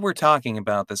 We were talking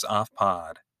about this off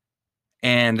pod,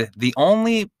 and the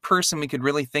only person we could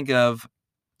really think of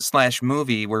 /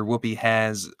 movie where Whoopi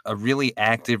has a really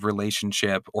active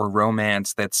relationship or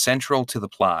romance that's central to the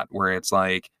plot, where it's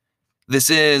like,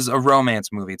 this is a romance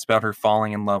movie, it's about her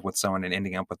falling in love with someone and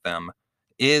ending up with them,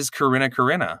 is Corinna,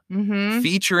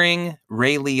 featuring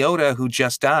Ray Liotta, who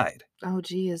just died. Oh,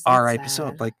 geez. R.I.P.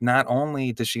 So, like, not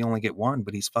only does she only get one,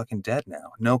 but he's fucking dead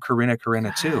now. No Corinna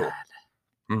too.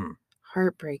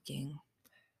 Heartbreaking.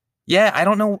 Yeah, I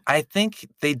don't know. I think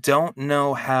they don't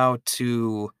know how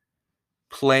to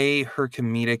play her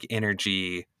comedic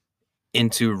energy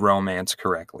into romance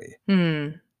correctly.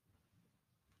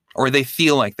 Or they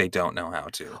feel like they don't know how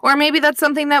to. Or maybe that's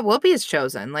something that Whoopi's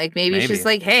chosen. Like, maybe she's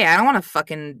like, hey, I don't want to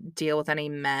fucking deal with any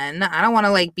men. I don't want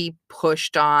to, like, be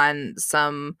pushed on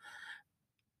some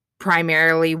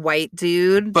primarily white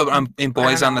dude. But in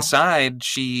Boys on the Side,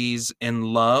 she's in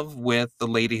love with the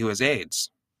lady who has AIDS.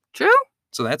 True.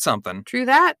 So that's something. True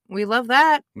that. We love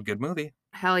that. Good movie.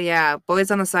 Hell yeah. Boys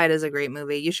on the Side is a great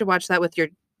movie. You should watch that with your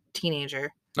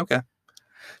teenager. Okay.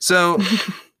 So...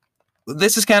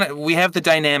 this is kind of, we have the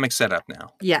dynamic set up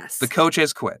now. Yes. The coach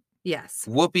has quit. Yes.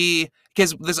 Whoopi,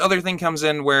 because this other thing comes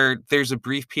in where there's a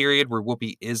brief period where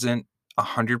Whoopi isn't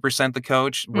 100% the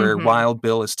coach, where Wild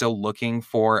Bill is still looking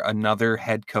for another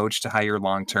head coach to hire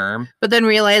long term. But then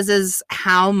realizes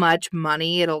how much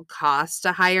money it'll cost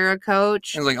to hire a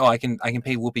coach. And like, oh, I can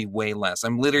pay Whoopi way less.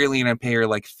 I'm literally going to pay her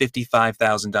like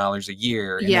 $55,000 a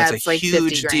year. And yeah, that's it's a like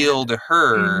huge deal to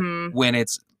her when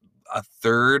it's a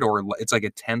third or it's like a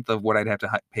tenth of what I'd have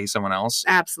to pay someone else.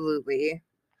 Absolutely.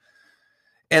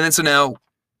 And then so now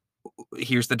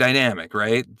here's the dynamic,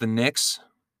 right? The Knicks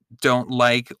don't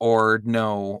like or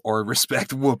know or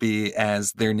respect Whoopi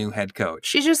as their new head coach.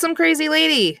 She's just some crazy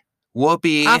lady.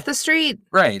 Whoopi. Off the street.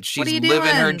 Right. She's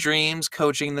living her dreams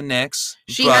coaching the Knicks.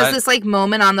 She has this like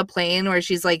moment on the plane where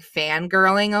she's like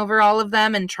fangirling over all of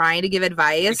them and trying to give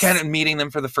advice. Kind of meeting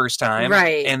them for the first time.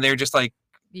 Right. And they're just like,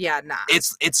 yeah, nah.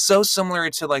 It's so similar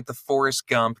to like the Forrest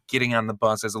Gump getting on the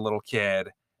bus as a little kid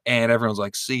and everyone's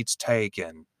like, seats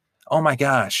taken. Oh my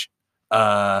gosh.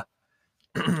 Oh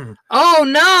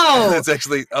no. That's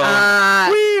actually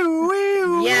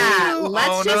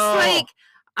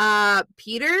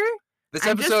Peter. This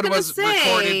episode was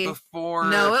recorded before.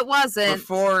 No, it wasn't.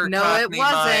 Before Cockney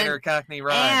Mine or Cockney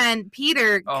Rhyme. And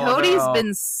Peter, Cody's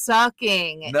been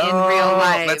sucking in real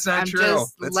life. That's not true.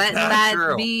 Just letting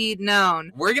that be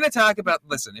known. We're going to talk about,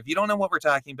 listen, if you don't know what we're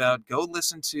talking about, go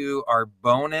listen to our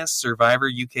bonus Survivor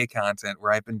UK content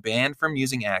where I've been banned from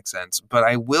using accents. But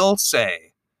I will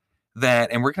say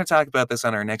that, and we're going to talk about this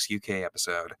on our next UK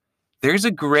episode, there's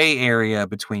a gray area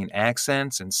between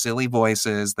accents and silly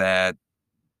voices that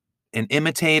in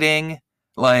imitating,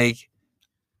 like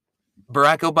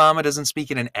Barack Obama doesn't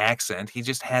speak in an accent. He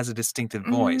just has a distinctive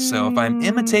voice. So if I'm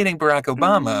imitating Barack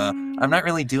Obama, I'm not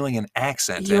really doing an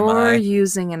accent, am I? You're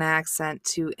using an accent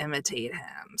to imitate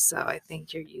him. So I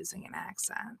think you're using an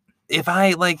accent. If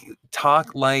I like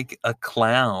talk like a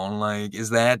clown, like,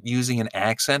 is that using an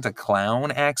accent, a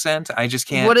clown accent? I just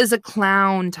can't. What does a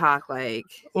clown talk like?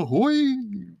 Ahoy.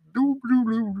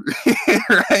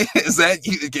 Right? Is that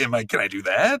you? Can I do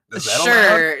that? Is that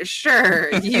allowed?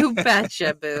 Sure. You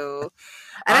betcha, boo.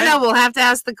 I don't know. We'll have to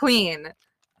ask the queen.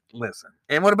 Listen.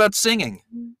 And what about singing?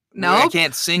 No. I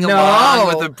can't sing along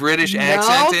with a British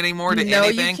accent anymore to anything. No,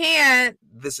 you can't.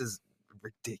 This is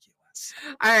ridiculous.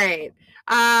 All right.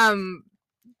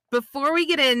 Before we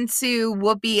get into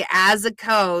Whoopi as a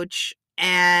coach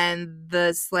and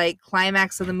this like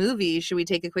climax of the movie, should we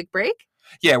take a quick break?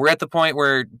 Yeah, we're at the point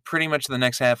where pretty much the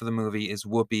next half of the movie is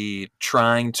Whoopi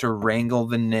trying to wrangle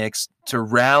the Knicks, to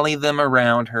rally them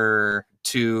around her,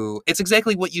 it's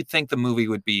exactly what you'd think the movie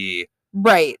would be.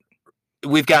 Right.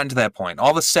 We've gotten to that point.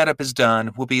 All the setup is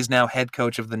done. Whoopi is now head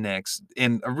coach of the Knicks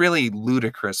in a really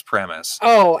ludicrous premise.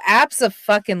 Oh,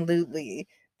 abso-fucking-lutely.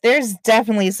 There's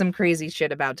definitely some crazy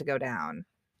shit about to go down.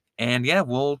 And yeah,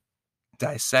 we'll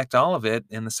dissect all of it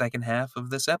in the second half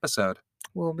of this episode.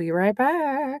 We'll be right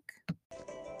back.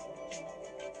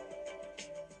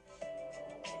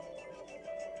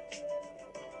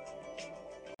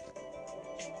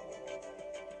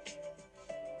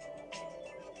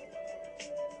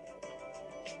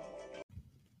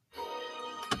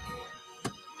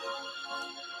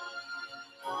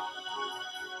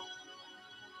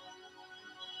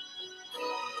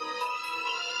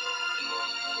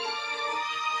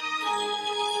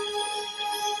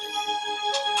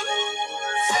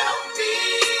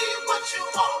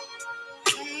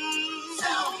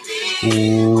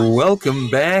 Welcome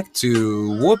back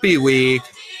to Whoopee Week.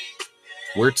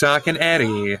 We're talking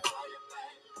Eddie,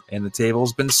 and the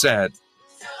table's been set.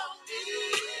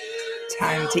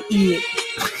 Time to eat.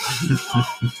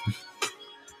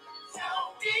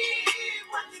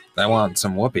 I want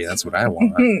some Whoopee. That's what I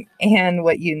want. And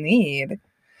what you need.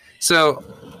 So,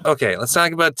 okay, let's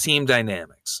talk about team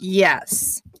dynamics.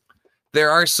 Yes. There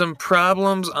are some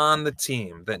problems on the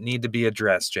team that need to be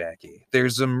addressed, Jackie.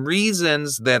 There's some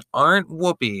reasons that aren't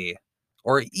Whoopee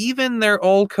or even their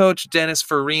old coach Dennis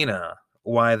Farina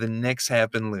why the Knicks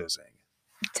have been losing.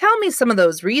 Tell me some of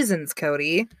those reasons,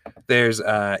 Cody. There's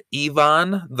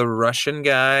Ivan, the Russian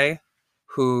guy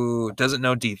who doesn't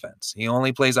know defense. He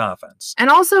only plays offense. And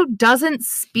also doesn't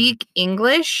speak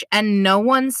English, and no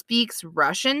one speaks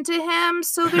Russian to him.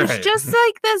 So there's Right. just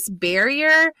like this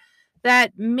barrier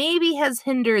that maybe has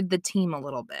hindered the team a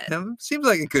little bit. Seems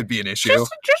like it could be an issue.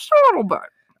 Just a little bit.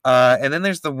 And then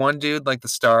there's the one dude, like the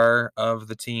star of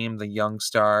the team, the young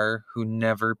star, who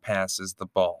never passes the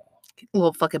ball.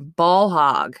 Little fucking ball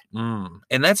hog.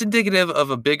 And that's indicative of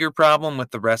a bigger problem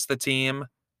with the rest of the team.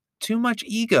 Too much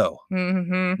ego.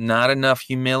 Mm-hmm. Not enough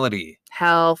humility.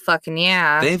 Hell fucking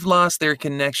yeah. They've lost their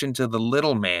connection to the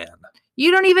little man.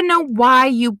 You don't even know why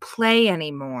you play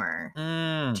anymore.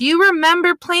 Do you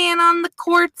remember playing on the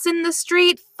courts in the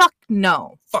street? Fuck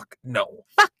no. Fuck no.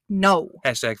 Fuck no.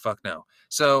 Hashtag fuck no.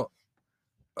 So,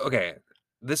 okay,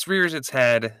 this rears its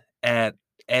head at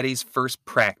Eddie's first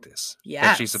practice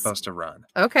that she's Yes. supposed to run.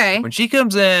 Okay. When she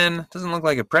comes in, doesn't look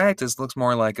like a practice, looks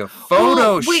more like a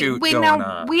photo shoot going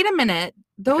on. Wait a minute.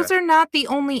 Those are not the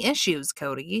only issues,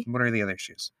 Cody. What are the other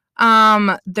issues?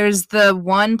 There's the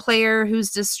one player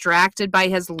who's distracted by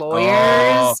his lawyers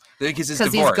Oh, because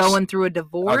he's going through a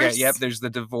divorce. Okay, yep, there's the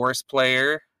divorce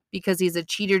player. Because he's a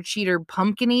cheater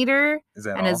pumpkin eater, Is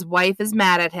that and all? his wife is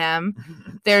mad at him.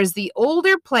 There's the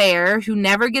older player who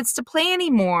never gets to play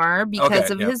anymore because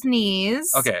of his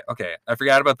knees. Okay. I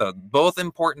forgot about those. Both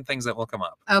important things that will come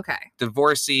up. Okay.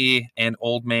 Divorcee and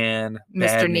old man,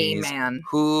 bad Mr. Knee knees, Man.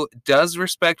 who does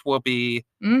respect Whoopi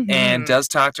and does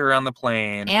talk to her on the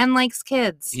plane. And likes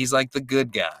kids. He's like the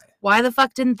good guy. Why the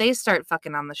fuck didn't they start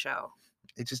fucking on the show?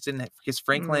 It just didn't, because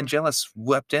Frank Langella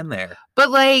swept in there. But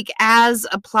like as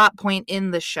a plot point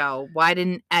in the show, why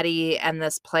didn't Eddie and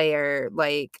this player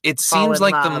like It fall seems in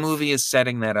like the love? movie is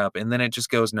setting that up, and then it just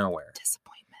goes nowhere.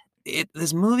 Disappointment.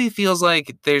 This movie feels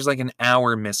like there's like an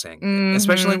hour missing,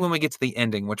 especially when we get to the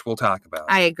ending, which we'll talk about.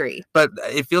 I agree. But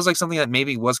it feels like something that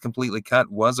maybe was completely cut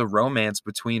was a romance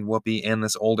between Whoopi and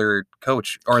this older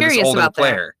coach or Curious this older about that.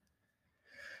 player.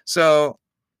 So,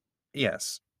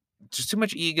 yes. Just too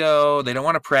much ego. They don't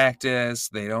want to practice.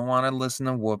 They don't want to listen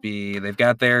to Whoopi. They've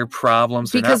got their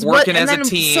problems. They're not working as a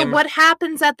team. So what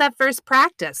happens at that first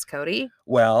practice, Cody?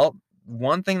 Well,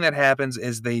 one thing that happens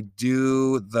is they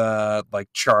do the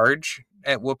charge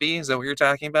at Whoopi. Is that what you're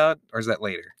talking about? Or is that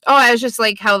later? Oh, I was just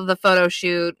like how the photo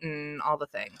shoot and all the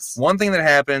things. One thing that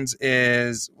happens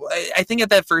is, I think at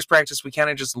that first practice, we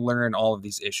kind of just learn all of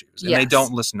these issues. And they Yes.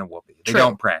 don't listen to Whoopi. They True.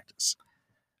 don't practice.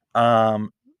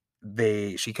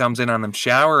 She comes in on them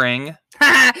showering.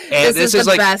 And this is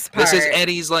the best part. This is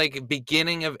Eddie's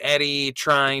beginning of Eddie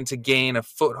trying to gain a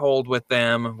foothold with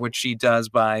them, which she does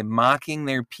by mocking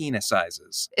their penis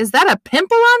sizes. Is that a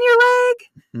pimple on your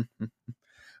leg?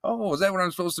 Oh, is that what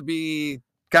I'm supposed to be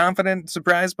confident,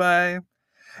 surprised by?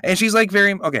 And she's like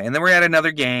okay. And then we're at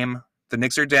another game. The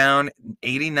Knicks are down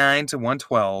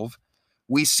 89-112.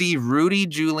 We see Rudy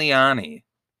Giuliani,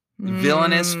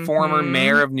 villainous former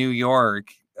mayor of New York,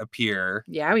 appear.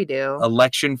 Yeah, we do.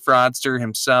 Election fraudster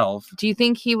himself. Do you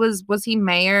think was he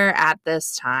mayor at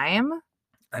this time?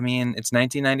 I mean, it's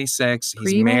 1996. He's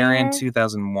Pre-mayor? mayor in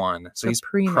 2001. So he's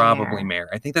pre-mayor. probably mayor.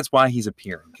 I think that's why he's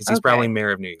appearing, because he's probably Okay.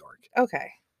 mayor of New York.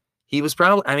 Okay. He was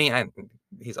probably,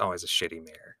 he's always a shitty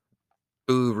mayor.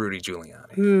 Boo, Rudy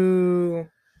Giuliani. Ooh.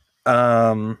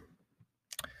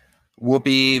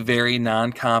 Whoopi very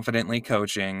non-confidently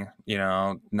coaching,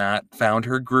 not found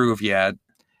her groove yet.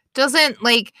 Doesn't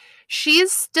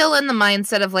she's still in the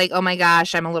mindset of oh my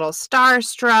gosh, I'm a little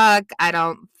starstruck. I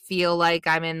don't feel like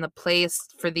I'm in the place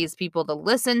for these people to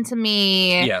listen to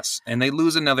me. Yes, and they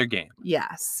lose another game.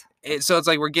 Yes. So it's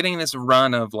we're getting this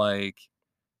run of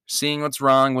seeing what's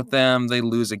wrong with them. They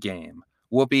lose a game.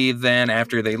 Whoopi then,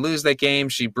 after they lose that game,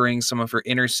 she brings some of her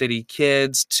inner city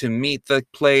kids to meet the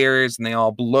players, and they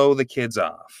all blow the kids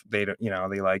off. They don't,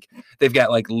 they've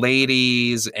got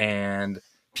ladies and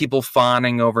people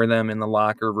fawning over them in the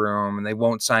locker room, and they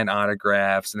won't sign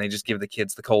autographs, and they just give the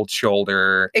kids the cold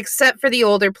shoulder. Except for the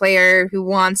older player who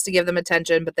wants to give them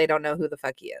attention, but they don't know who the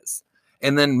fuck he is.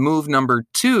 And then move number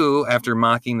 2, after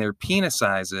mocking their penis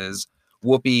sizes,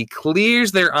 Whoopi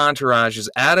clears their entourages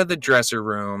out of the dresser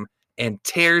room and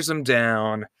tears them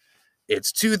down.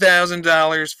 It's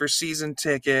 $2,000 for season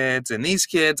tickets, and these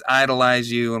kids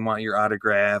idolize you and want your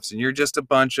autographs, and you're just a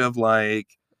bunch of, like...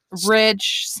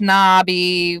 rich,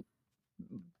 snobby...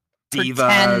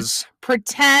 divas.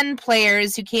 Pretend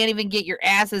players who can't even get your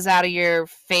asses out of your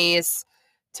face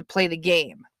to play the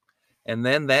game. And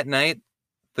then that night,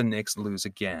 the Knicks lose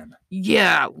again.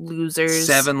 Yeah, losers.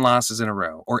 7 losses in a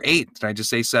row. Or 8. Did I just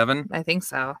say 7? I think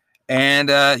so. And,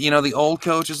 the old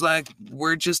coach is like,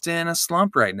 we're just in a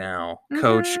slump right now,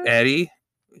 Coach Eddie.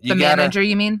 Manager,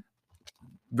 you mean?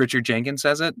 Richard Jenkins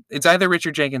says it. It's either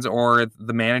Richard Jenkins or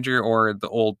the manager or the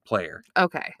old player.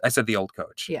 Okay. I said the old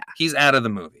coach. Yeah. He's out of the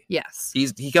movie. Yes.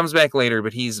 He comes back later,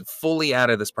 but he's fully out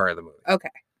of this part of the movie. Okay.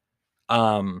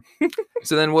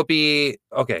 So then Whoopi,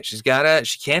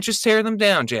 she can't just tear them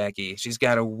down, Jackie. She's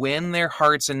got to win their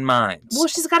hearts and minds. Well,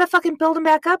 she's got to fucking build them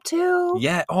back up too.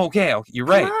 Yeah. Okay. You're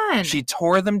right. Come on. She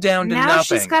tore them down to now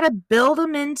nothing. She's got to build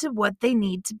them into what they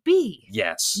need to be.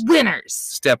 Yes. Winners.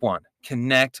 Step 1,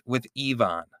 connect with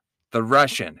Ivan, the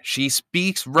Russian. She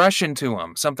speaks Russian to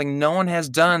him, something no one has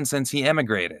done since he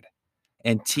emigrated,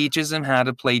 and teaches him how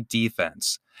to play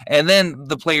defense. And then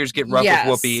the players get rough with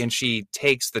Whoopi, and she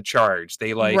takes the charge.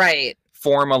 They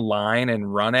form a line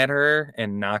and run at her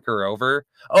and knock her over.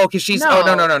 Oh, because she's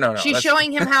no. She's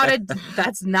showing him how to.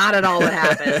 That's not at all what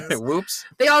happens. Whoops.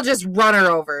 They all just run her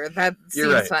over. That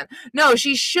seems fun. No,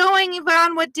 she's showing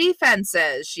Yvonne what defense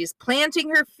is. She's planting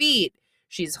her feet.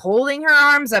 She's holding her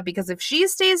arms up because if she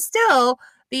stays still,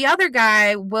 the other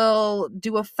guy will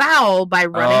do a foul by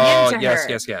running into her.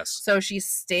 Yes. So she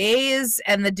stays,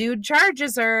 and the dude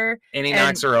charges her. And he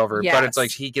knocks her over, but it's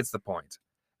like he gets the point.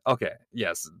 Okay,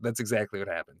 yes, that's exactly what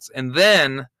happens. And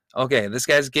then, this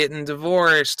guy's getting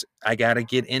divorced. I got to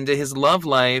get into his love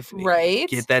life. Right.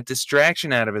 Get that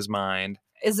distraction out of his mind.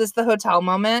 Is this the hotel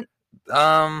moment?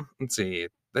 Let's see.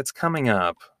 That's coming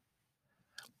up.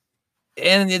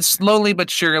 And it's slowly but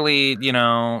surely,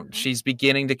 she's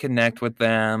beginning to connect with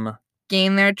them.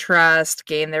 Gain their trust,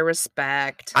 gain their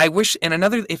respect. I wish,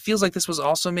 it feels like this was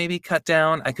also maybe cut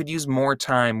down. I could use more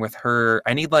time with her.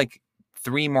 I need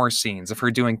 3 more scenes of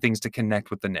her doing things to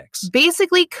connect with the Knicks.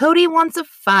 Basically, Cody wants a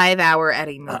 5-hour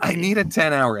Eddie movie. I need a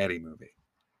 10-hour Eddie movie.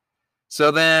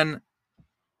 So then,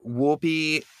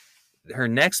 Whoopi, her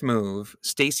next move,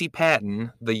 Stacey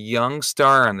Patton, the young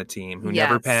star on the team who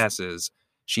never passes,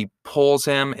 she pulls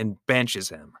him and benches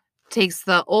him. Takes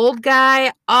the old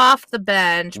guy off the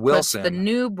bench, Wilson. Puts the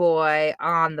new boy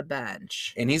on the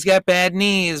bench. And he's got bad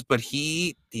knees, but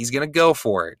he's going to go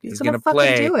for it. He's going to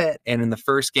play. Do it. And in the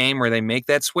first game where they make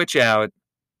that switch out,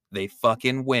 they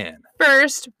fucking win.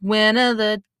 First win of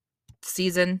the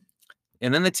season.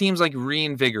 And then the team's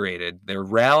reinvigorated. They're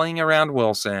rallying around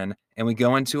Wilson, and we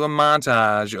go into a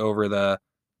montage over the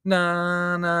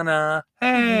na na na,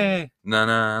 hey, na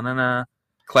na na na.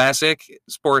 Classic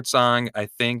sports song, I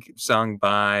think, sung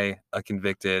by a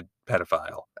convicted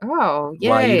pedophile. Oh, yeah.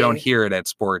 Why you don't hear it at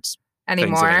sports things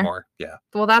anymore. Yeah.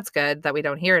 Well, that's good that we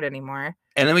don't hear it anymore.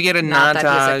 And then we get a Not montage.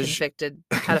 That he's a convicted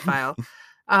pedophile.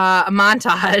 A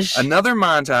montage. Another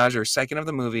montage, or second of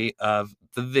the movie, of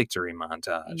the victory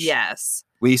montage. Yes.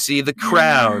 We see the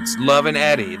crowds loving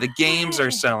Eddie. The games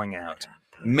are selling out.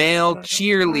 Male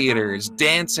cheerleaders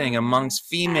dancing amongst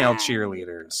female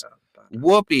cheerleaders.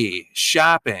 Whoopi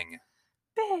shopping,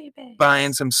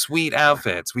 buying some sweet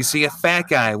outfits. We see a fat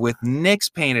guy with Knicks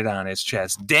painted on his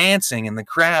chest, dancing in the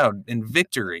crowd in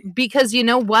victory. Because you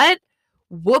know what?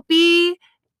 Whoopi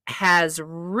has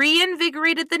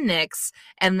reinvigorated the Knicks,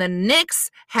 and the Knicks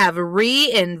have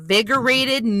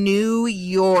reinvigorated New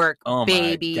York,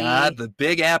 baby. Oh my God, the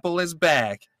Big Apple is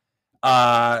back.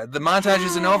 The montage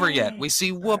isn't over yet. We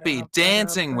see Whoopi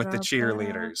dancing with the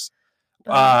cheerleaders.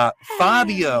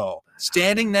 Fabio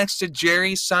standing next to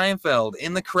Jerry Seinfeld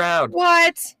in the crowd.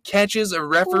 What? Catches a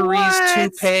referee's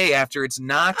toupee after it's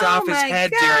knocked off his head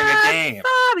during a game.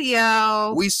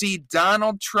 Fabio. We see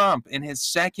Donald Trump in his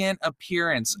second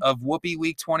appearance of Whoopi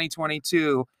Week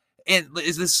 2022.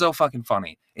 Is this so fucking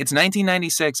funny? It's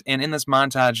 1996, and in this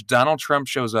montage, Donald Trump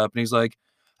shows up, and he's like,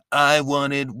 I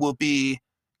wanted Whoopi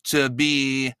to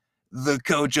be the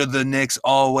coach of the Knicks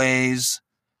always.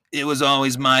 It was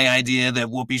always my idea that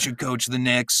Whoopi should coach the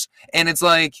Knicks. And it's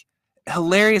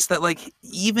hilarious that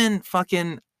even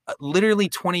fucking literally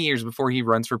 20 years before he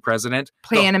runs for president.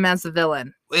 Playing him as the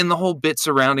villain. And the whole bit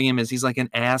surrounding him is he's an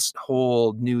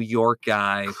asshole New York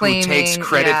guy who takes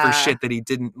credit for shit that he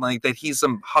didn't that he's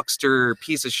some huckster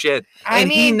piece of shit.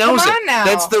 And he knows it. Now.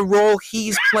 That's the role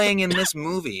he's playing in this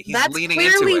movie. He's That's leaning into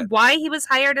it. clearly why he was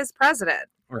hired as president.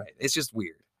 Right. It's just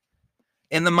weird.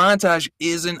 And the montage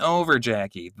isn't over,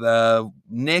 Jackie. The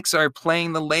Knicks are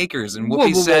playing the Lakers, and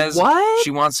Whoopi says what?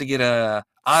 she wants to get a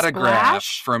autograph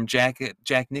Splash? from Jack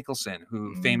Nicholson,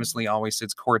 who famously always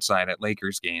sits courtside at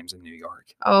Lakers games in New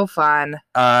York. Oh, fun.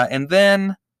 And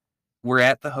then we're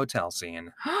at the hotel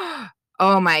scene.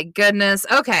 Oh my goodness.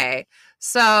 Okay.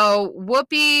 So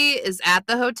Whoopi is at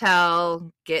the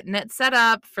hotel getting it set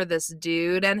up for this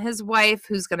dude and his wife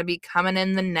who's going to be coming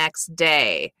in the next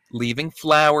day. Leaving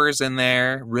flowers in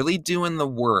there, really doing the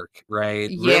work, right?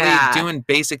 Yeah. Really doing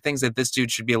basic things that this dude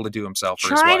should be able to do himself for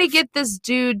his wife. Trying to get this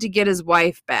dude to get his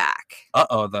wife back.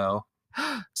 Uh-oh, though.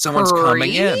 Someone's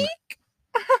coming in.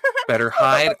 Better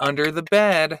hide under the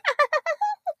bed.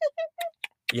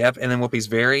 Yep, and then Whoopi's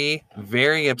very,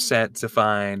 very upset to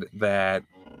find that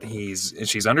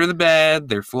she's under the bed,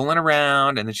 they're fooling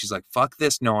around, and then she's like, fuck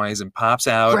this noise, and pops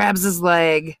out. Grabs his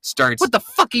leg. Starts, what the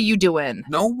fuck are you doing?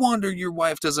 No wonder your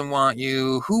wife doesn't want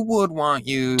you. Who would want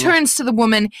you? Turns to the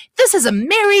woman, this is a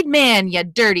married man, you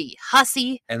dirty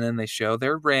hussy. And then they show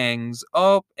their rings.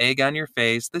 Oh, egg on your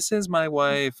face. This is my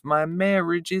wife. My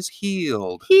marriage is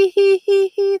healed.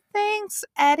 He. Thanks,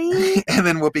 Eddie. And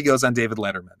then Whoopi goes on David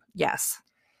Letterman. Yes.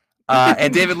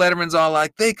 And David Letterman's all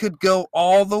like, they could go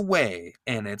all the way,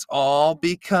 and it's all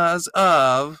because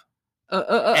of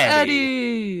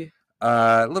Eddie.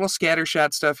 Little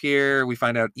scattershot stuff here. We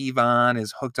find out Yvonne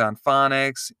is hooked on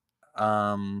phonics.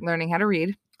 Learning how to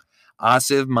read.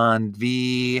 Asif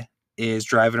Manvi is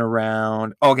driving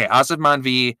around. Okay, Asif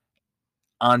Manvi,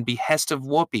 on behest of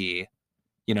Whoopi,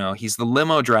 he's the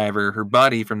limo driver, her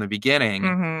buddy from the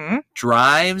beginning,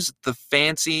 drives the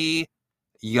fancy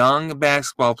young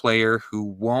basketball player who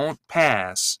won't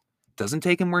pass, doesn't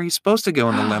take him where he's supposed to go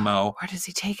in the limo. Where does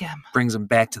he take him? Brings him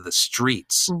back to the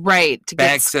streets. Right,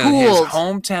 back to his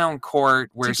hometown court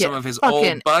where some of his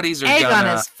old buddies are egg on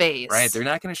his face. Right, they're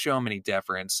not going to show him any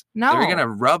deference. No. They're going to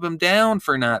rub him down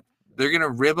for not. They're going to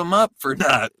rib him up for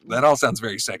not. That all sounds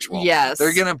very sexual. Yes.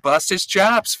 They're going to bust his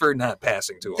chops for not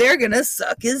passing to him. They're going to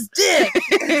suck his dick.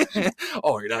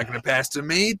 Oh, you're not going to pass to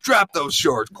me? Drop those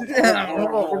shorts.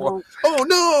 Oh,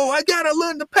 no, I got to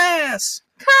learn to pass.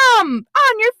 Come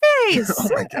on your face. Oh,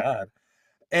 my God.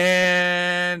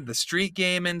 And the street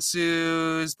game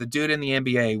ensues. The dude in the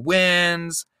NBA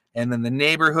wins. And then the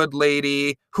neighborhood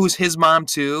lady, who's his mom,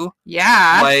 too.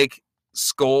 Yeah.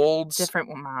 Scolds different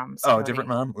moms. Different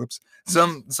mom. Oops.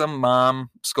 Some mom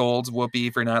scolds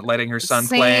Whoopi for not letting her son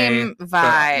same play. Same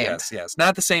vibe. Yes.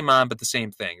 Not the same mom, but the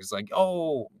same thing. It's like,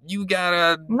 oh, you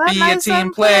gotta Let be a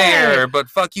team player, but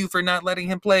fuck you for not letting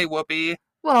him play, Whoopi.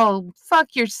 Well,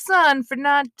 fuck your son for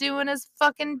not doing his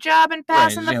fucking job and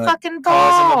passing the fucking ball.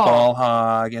 Calls him a ball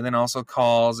hog, and then also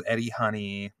calls Eddie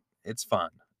honey. It's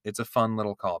fun. It's a fun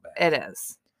little callback. It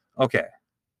is. Okay.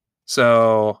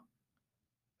 So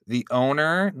the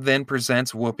owner then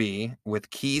presents Whoopi with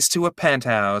keys to a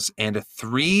penthouse and a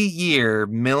 3-year, $1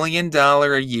 million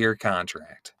a year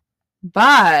contract.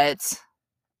 But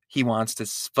he wants to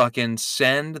fucking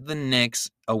send the Knicks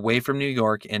away from New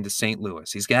York into St. Louis.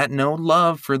 He's got no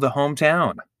love for the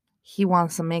hometown. He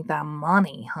wants to make that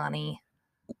money, honey.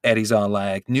 Eddie's all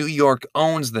like, New York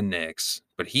owns the Knicks.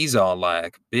 But he's all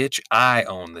like, bitch, I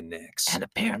own the Knicks. And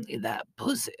apparently that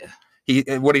pussy.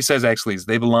 What he says actually is,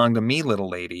 they belong to me, little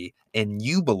lady, and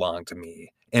you belong to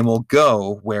me, and we'll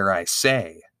go where I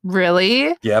say.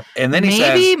 Really? Yep. And then he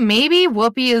says, maybe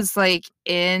Whoopi is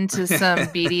into some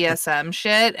BDSM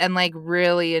shit and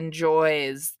really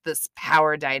enjoys this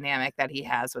power dynamic that he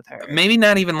has with her. Maybe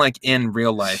not even in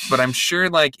real life, but I'm sure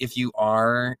if you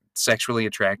are sexually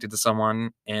attracted to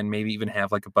someone and maybe even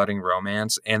have a budding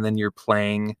romance, and then you're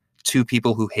playing two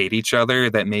people who hate each other,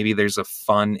 that maybe there's a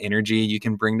fun energy you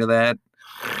can bring to that.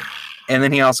 And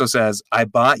then he also says, I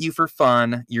bought you for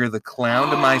fun. You're the clown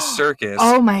to my circus.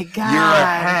 Oh my God. You're a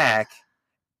hack.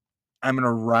 I'm going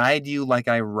to ride you like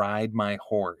I ride my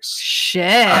horse.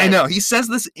 Shit. I know. He says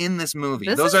this in this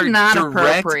movie. Those are not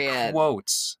direct appropriate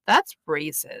quotes. That's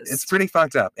racist. It's pretty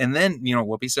fucked up. And then, you know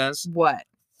what Whoopi says? What?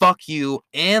 Fuck you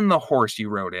and the horse you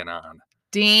rode in on.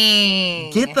 Dang.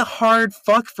 Get the hard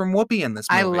fuck from Whoopi in this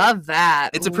movie. I love that.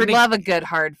 Love a good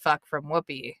hard fuck from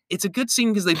Whoopi. It's a good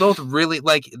scene because they both really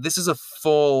this is a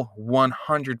full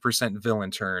 100%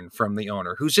 villain turn from the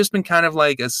owner, who's just been kind of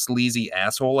a sleazy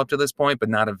asshole up to this point, but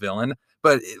not a villain,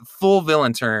 but full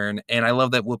villain turn. And I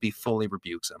love that Whoopi fully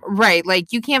rebukes him. Right.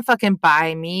 You can't fucking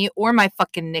buy me or my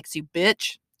fucking Knicks, you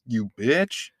bitch. You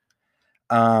bitch.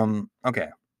 Okay.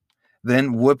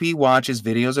 Then Whoopi watches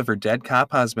videos of her dead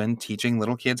cop husband teaching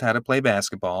little kids how to play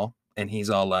basketball. And he's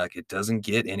all like, it doesn't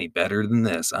get any better than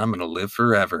this. I'm going to live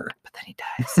forever. But then he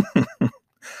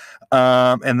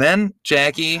dies. And then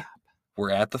Jackie,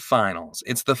 we're at the finals.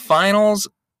 It's the finals.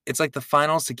 It's like the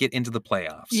finals to get into the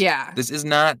playoffs. Yeah. This is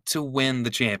not to win the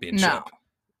championship. No.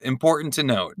 Important to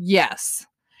note. Yes.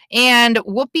 And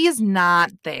Whoopi's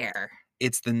not there.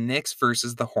 It's the Knicks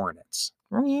versus the Hornets.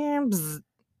 Rams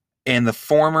And the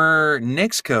former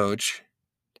Knicks coach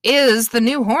is the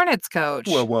new Hornets coach.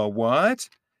 Whoa, what?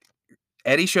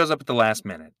 Eddie shows up at the last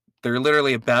minute. They're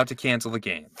literally about to cancel the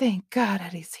game. Thank God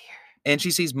Eddie's here. And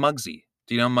she sees Muggsy.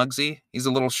 Do you know Muggsy? He's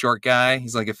a little short guy.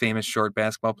 He's like a famous short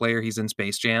basketball player. He's in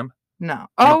Space Jam. No.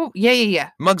 Oh, yeah.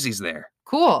 Muggsy's there.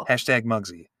 Cool. Hashtag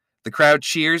Muggsy. The crowd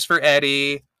cheers for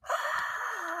Eddie.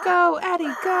 Go,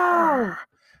 Eddie, go.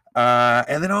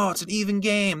 And then, it's an even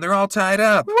game. They're all tied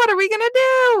up. What are we going to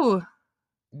do?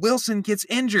 Wilson gets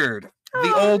injured.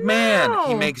 The Oh, old man.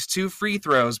 He no. makes 2 free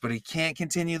throws, but he can't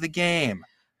continue the game.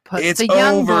 Put It's the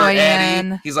young over, boy Eddie.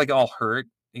 in. He's like all hurt.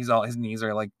 His knees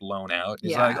are like blown out.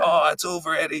 He's Yeah. like, it's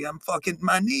over, Eddie. I'm fucking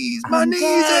my knees. My I'm knees,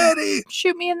 dead. Eddie.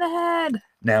 Shoot me in the head.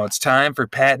 Now it's time for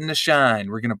Patton to shine.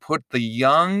 We're going to put the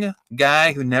young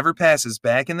guy who never passes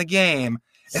back in the game.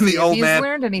 And See the if old he's man,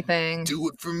 learned anything. do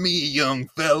it for me, young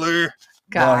feller.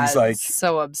 God, While he's like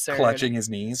so absurd. clutching his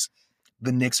knees.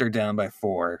 The Knicks are down by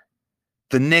 4.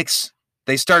 The Knicks,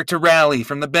 they start to rally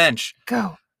from the bench.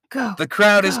 Go. The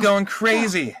crowd is Go, going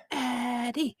crazy.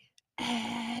 Eddie.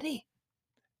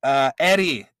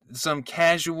 Eddie, some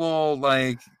casual,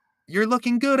 like, you're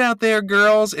looking good out there,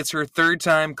 girls. It's her 3rd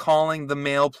time calling the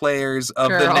male players of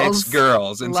the Knicks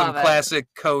girls. And Love some it. classic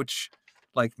coach,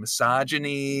 like,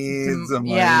 misogyny, some,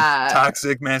 yeah. like,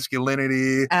 toxic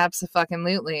masculinity.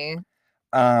 Abso-fucking-lutely.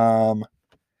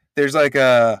 There's, like,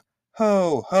 a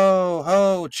ho, ho,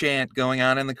 ho chant going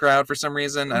on in the crowd for some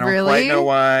reason. I don't quite know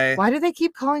why. Why do they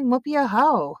keep calling Whoopi a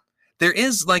hoe? There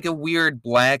is like a weird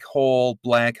black hole,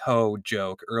 black hoe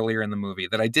joke earlier in the movie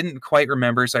that I didn't quite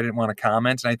remember, so I didn't want to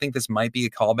comment. And I think this might be a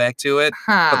callback to it,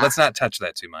 Huh. but let's not touch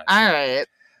that too much. All right.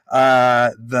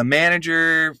 The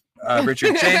manager,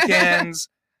 Richard Jenkins,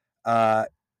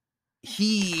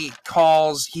 he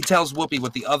tells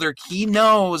Whoopi he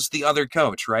knows the other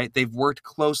coach, right? They've worked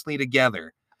closely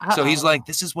together. So he's like,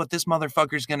 this is what this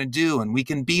motherfucker's going to do, and we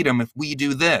can beat him if we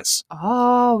do this.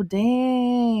 Oh,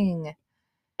 dang.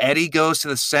 Eddie goes to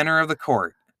the center of the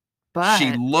court. But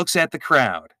She looks at the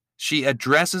crowd. She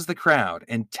addresses the crowd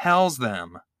and tells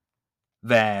them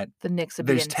that the Knicks are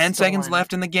there's being 10 seconds stolen.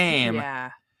 left in the game.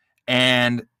 Yeah.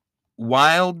 And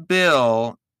Wild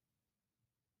Bill...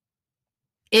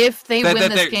 If they win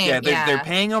this game, they're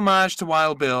paying homage to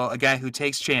Wild Bill, a guy who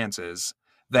takes chances,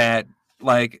 that,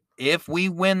 like, if we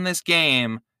win this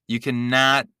game, you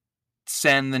cannot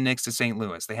send the Knicks to St.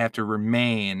 Louis. They have to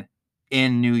remain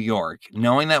in New York,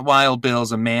 knowing that Wild Bill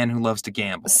is a man who loves to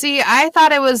gamble. See, I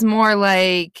thought it was more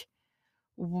like,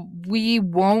 we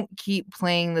won't keep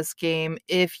playing this game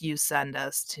if you send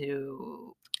us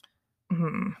to...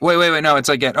 Wait. No, it's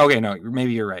like, okay, no,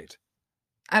 maybe you're right.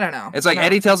 I don't know. It's like No.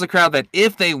 Eddie tells the crowd that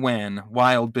if they win,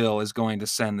 Wild Bill is going to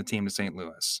send the team to St.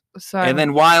 Louis. So And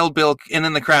then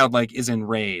the crowd, like, is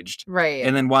enraged. right.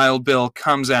 And then Wild Bill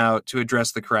comes out to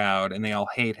address the crowd, and they all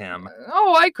hate him.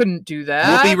 Oh, I couldn't do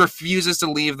that. Whoopi refuses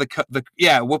to leave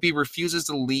Whoopi refuses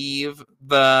to leave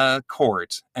the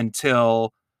court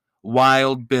until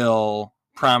Wild Bill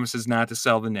promises not to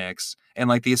sell the Knicks. And,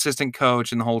 like, the assistant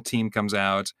coach and the whole team comes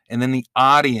out, and then the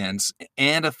audience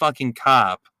and a fucking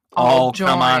cop all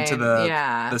come onto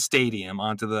the stadium,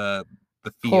 onto the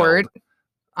field. Court.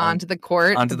 Onto the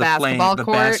court. Onto the basketball the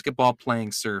court. basketball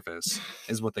playing surface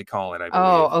is what they call it, I believe.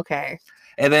 Oh, okay.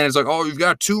 And then it's like, you've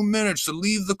got 2 minutes to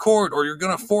leave the court or you're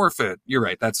going to forfeit. You're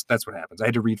right. That's what happens. I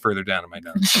had to read further down in my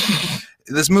notes.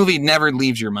 This movie never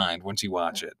leaves your mind once you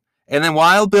watch it. And then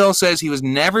Wild Bill says he was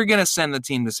never going to send the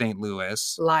team to St.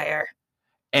 Louis. Liar.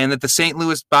 And that the St.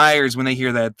 Louis buyers, when they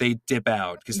hear that, they dip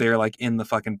out because they're like in the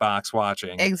fucking box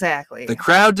watching. Exactly. The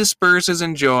crowd disperses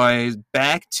in joy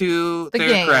back to The their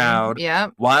game. crowd.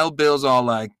 Yep. Wild Bill's all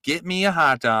like, get me a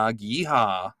hot dog,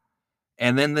 yeehaw.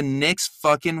 And then the Knicks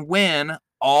fucking win,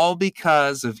 all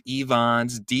because of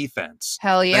Yvonne's defense.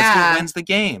 Hell yeah. That's what wins the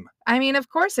game. I mean, of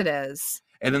course it is.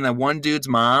 And then that one dude's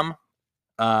mom,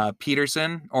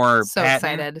 Peterson or So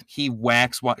Patton, excited. she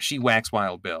whacks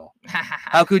Wild Bill.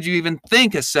 How could you even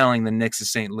think of selling the Knicks to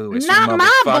St. Louis? Not you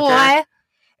my motherfucker? boy.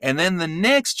 And then the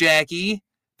Knicks, Jackie,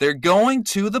 they're going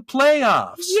to the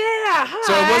playoffs. Yeah.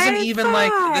 So it wasn't high even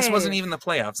like this five. wasn't even the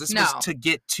playoffs. This No. was to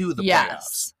get to the playoffs.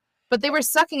 Yes. But they were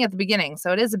sucking at the beginning,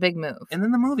 so it is a big move. And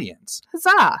then the movie ends,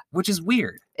 Huzzah. which is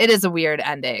weird. It is a weird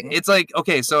ending. It's like,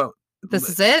 okay, so This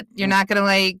is it? You're not going to,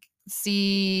 like,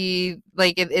 see,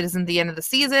 like, it isn't the end of the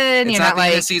season? it's You're not not the end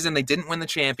of like, the season. They didn't win the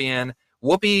champion.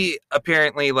 Whoopi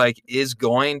apparently like is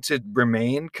going to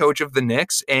remain coach of the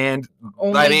Knicks, and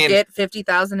Only get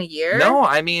 $50,000 a year? No,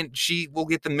 I mean she will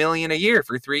get the $1 million a year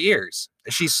for 3 years.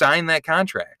 She signed that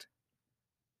contract.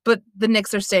 But the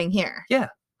Knicks are staying here. Yeah.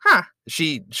 Huh.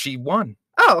 She won.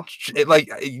 Oh.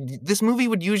 This movie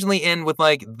would usually end with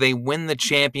like they win the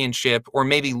championship or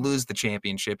maybe lose the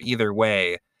championship either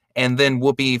way. And then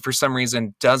Whoopi, for some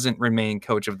reason, doesn't remain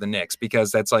coach of the Knicks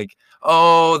because that's like,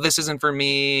 oh, this isn't for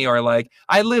me, or like,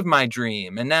 I live my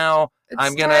dream, and now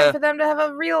I'm gonna. It's time for them to have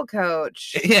a real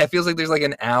coach. Yeah, it feels like there's like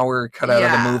an hour cut out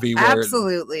of the movie.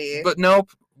 Absolutely. But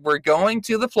nope, we're going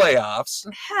to the playoffs,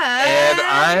 and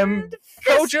I'm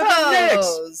coach of the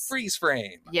Knicks. Freeze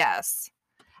frame. Yes.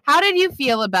 How did you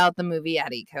feel about the movie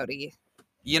Eddie, Cody?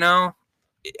 You know,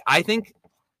 I think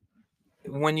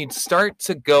when you start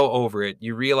to go over it,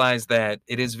 you realize that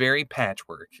it is very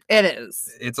patchwork. It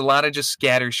is. It's a lot of just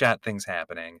scattershot things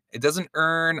happening. It doesn't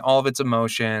earn all of its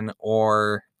emotion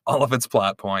or all of its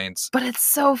plot points. But it's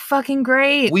so fucking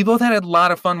great. We both had a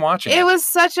lot of fun watching it. It was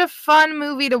such a fun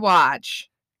movie to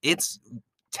watch. It's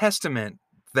testament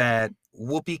that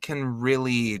Whoopi can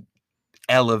really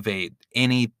elevate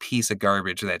any piece of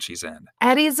garbage that she's in.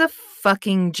 Eddie's a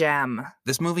fucking gem.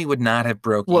 This movie would not have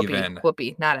broke even.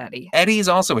 Whoopi, not Eddie. Eddie's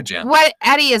also a gem. What?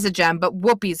 Eddie is a gem, but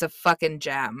Whoopi's a fucking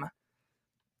gem.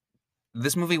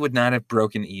 This movie would not have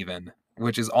broken even,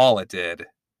 which is all it did.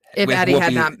 If Eddie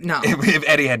had not, no. If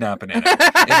Eddie had not been in it.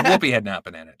 If Whoopi had not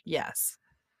been in it. Yes.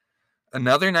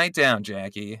 Another night down,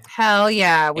 Jackie. Hell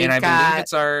yeah. And I believe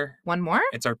it's our... One more?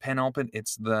 It's our penultimate.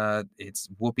 It's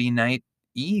Whoopi Night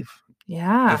Eve.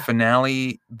 Yeah. The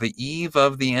finale, the eve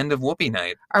of the end of Whoopi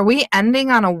Night. Are we ending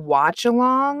on a watch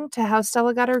along to How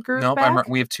Stella Got Her Groove Back? Nope,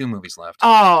 we have 2 movies left.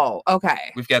 Oh,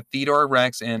 okay. We've got Theodore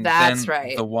Rex and That's then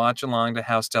right. the watch along to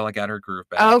How Stella Got Her Groove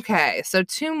Back. Okay, so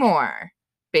 2 more.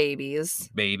 Babies.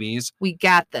 We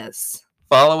got this.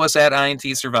 Follow us at INT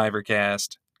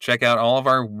SurvivorCast. Check out all of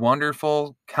our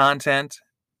wonderful content.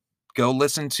 Go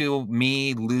listen to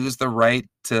me lose the right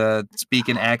to speak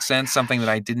in accents, something that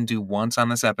I didn't do once on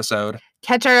this episode.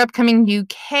 Catch our upcoming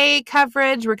UK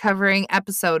coverage. We're covering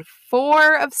episode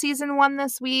 4 of season 1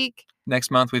 this week.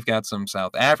 Next month, we've got some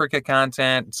South Africa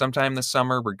content. Sometime this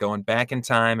summer, we're going back in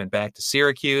time and back to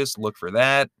Syracuse. Look for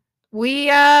that. We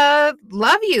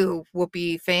love you,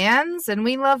 Whoopi fans, and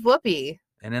we love Whoopi.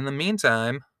 And in the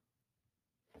meantime...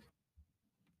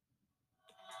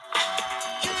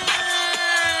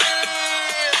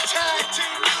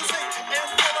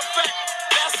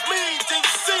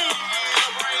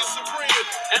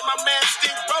 And my man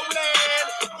Steve Rowland,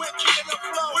 we're kicking the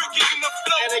flow.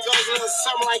 And it goes a little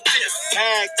something like this.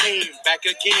 Tag team, back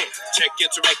again. Check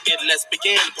it, direct it, let's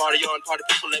begin. Party on, party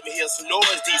people, let me hear some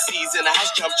noise. DC's in the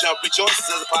house, jump, rejoices.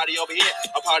 There's a party over here,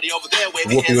 a party over there.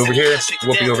 Whoopi over here,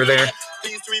 Whoopi over there.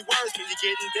 These 3 words when you're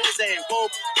getting busy.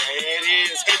 Whoop, there it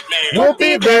is, Hitman.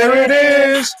 Whoopi, there it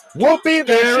is. Whoopi,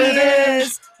 there it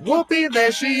is. Whoopi,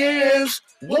 there she is.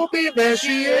 Whoopi, there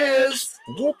she is.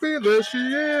 Whoopi, there she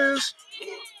is.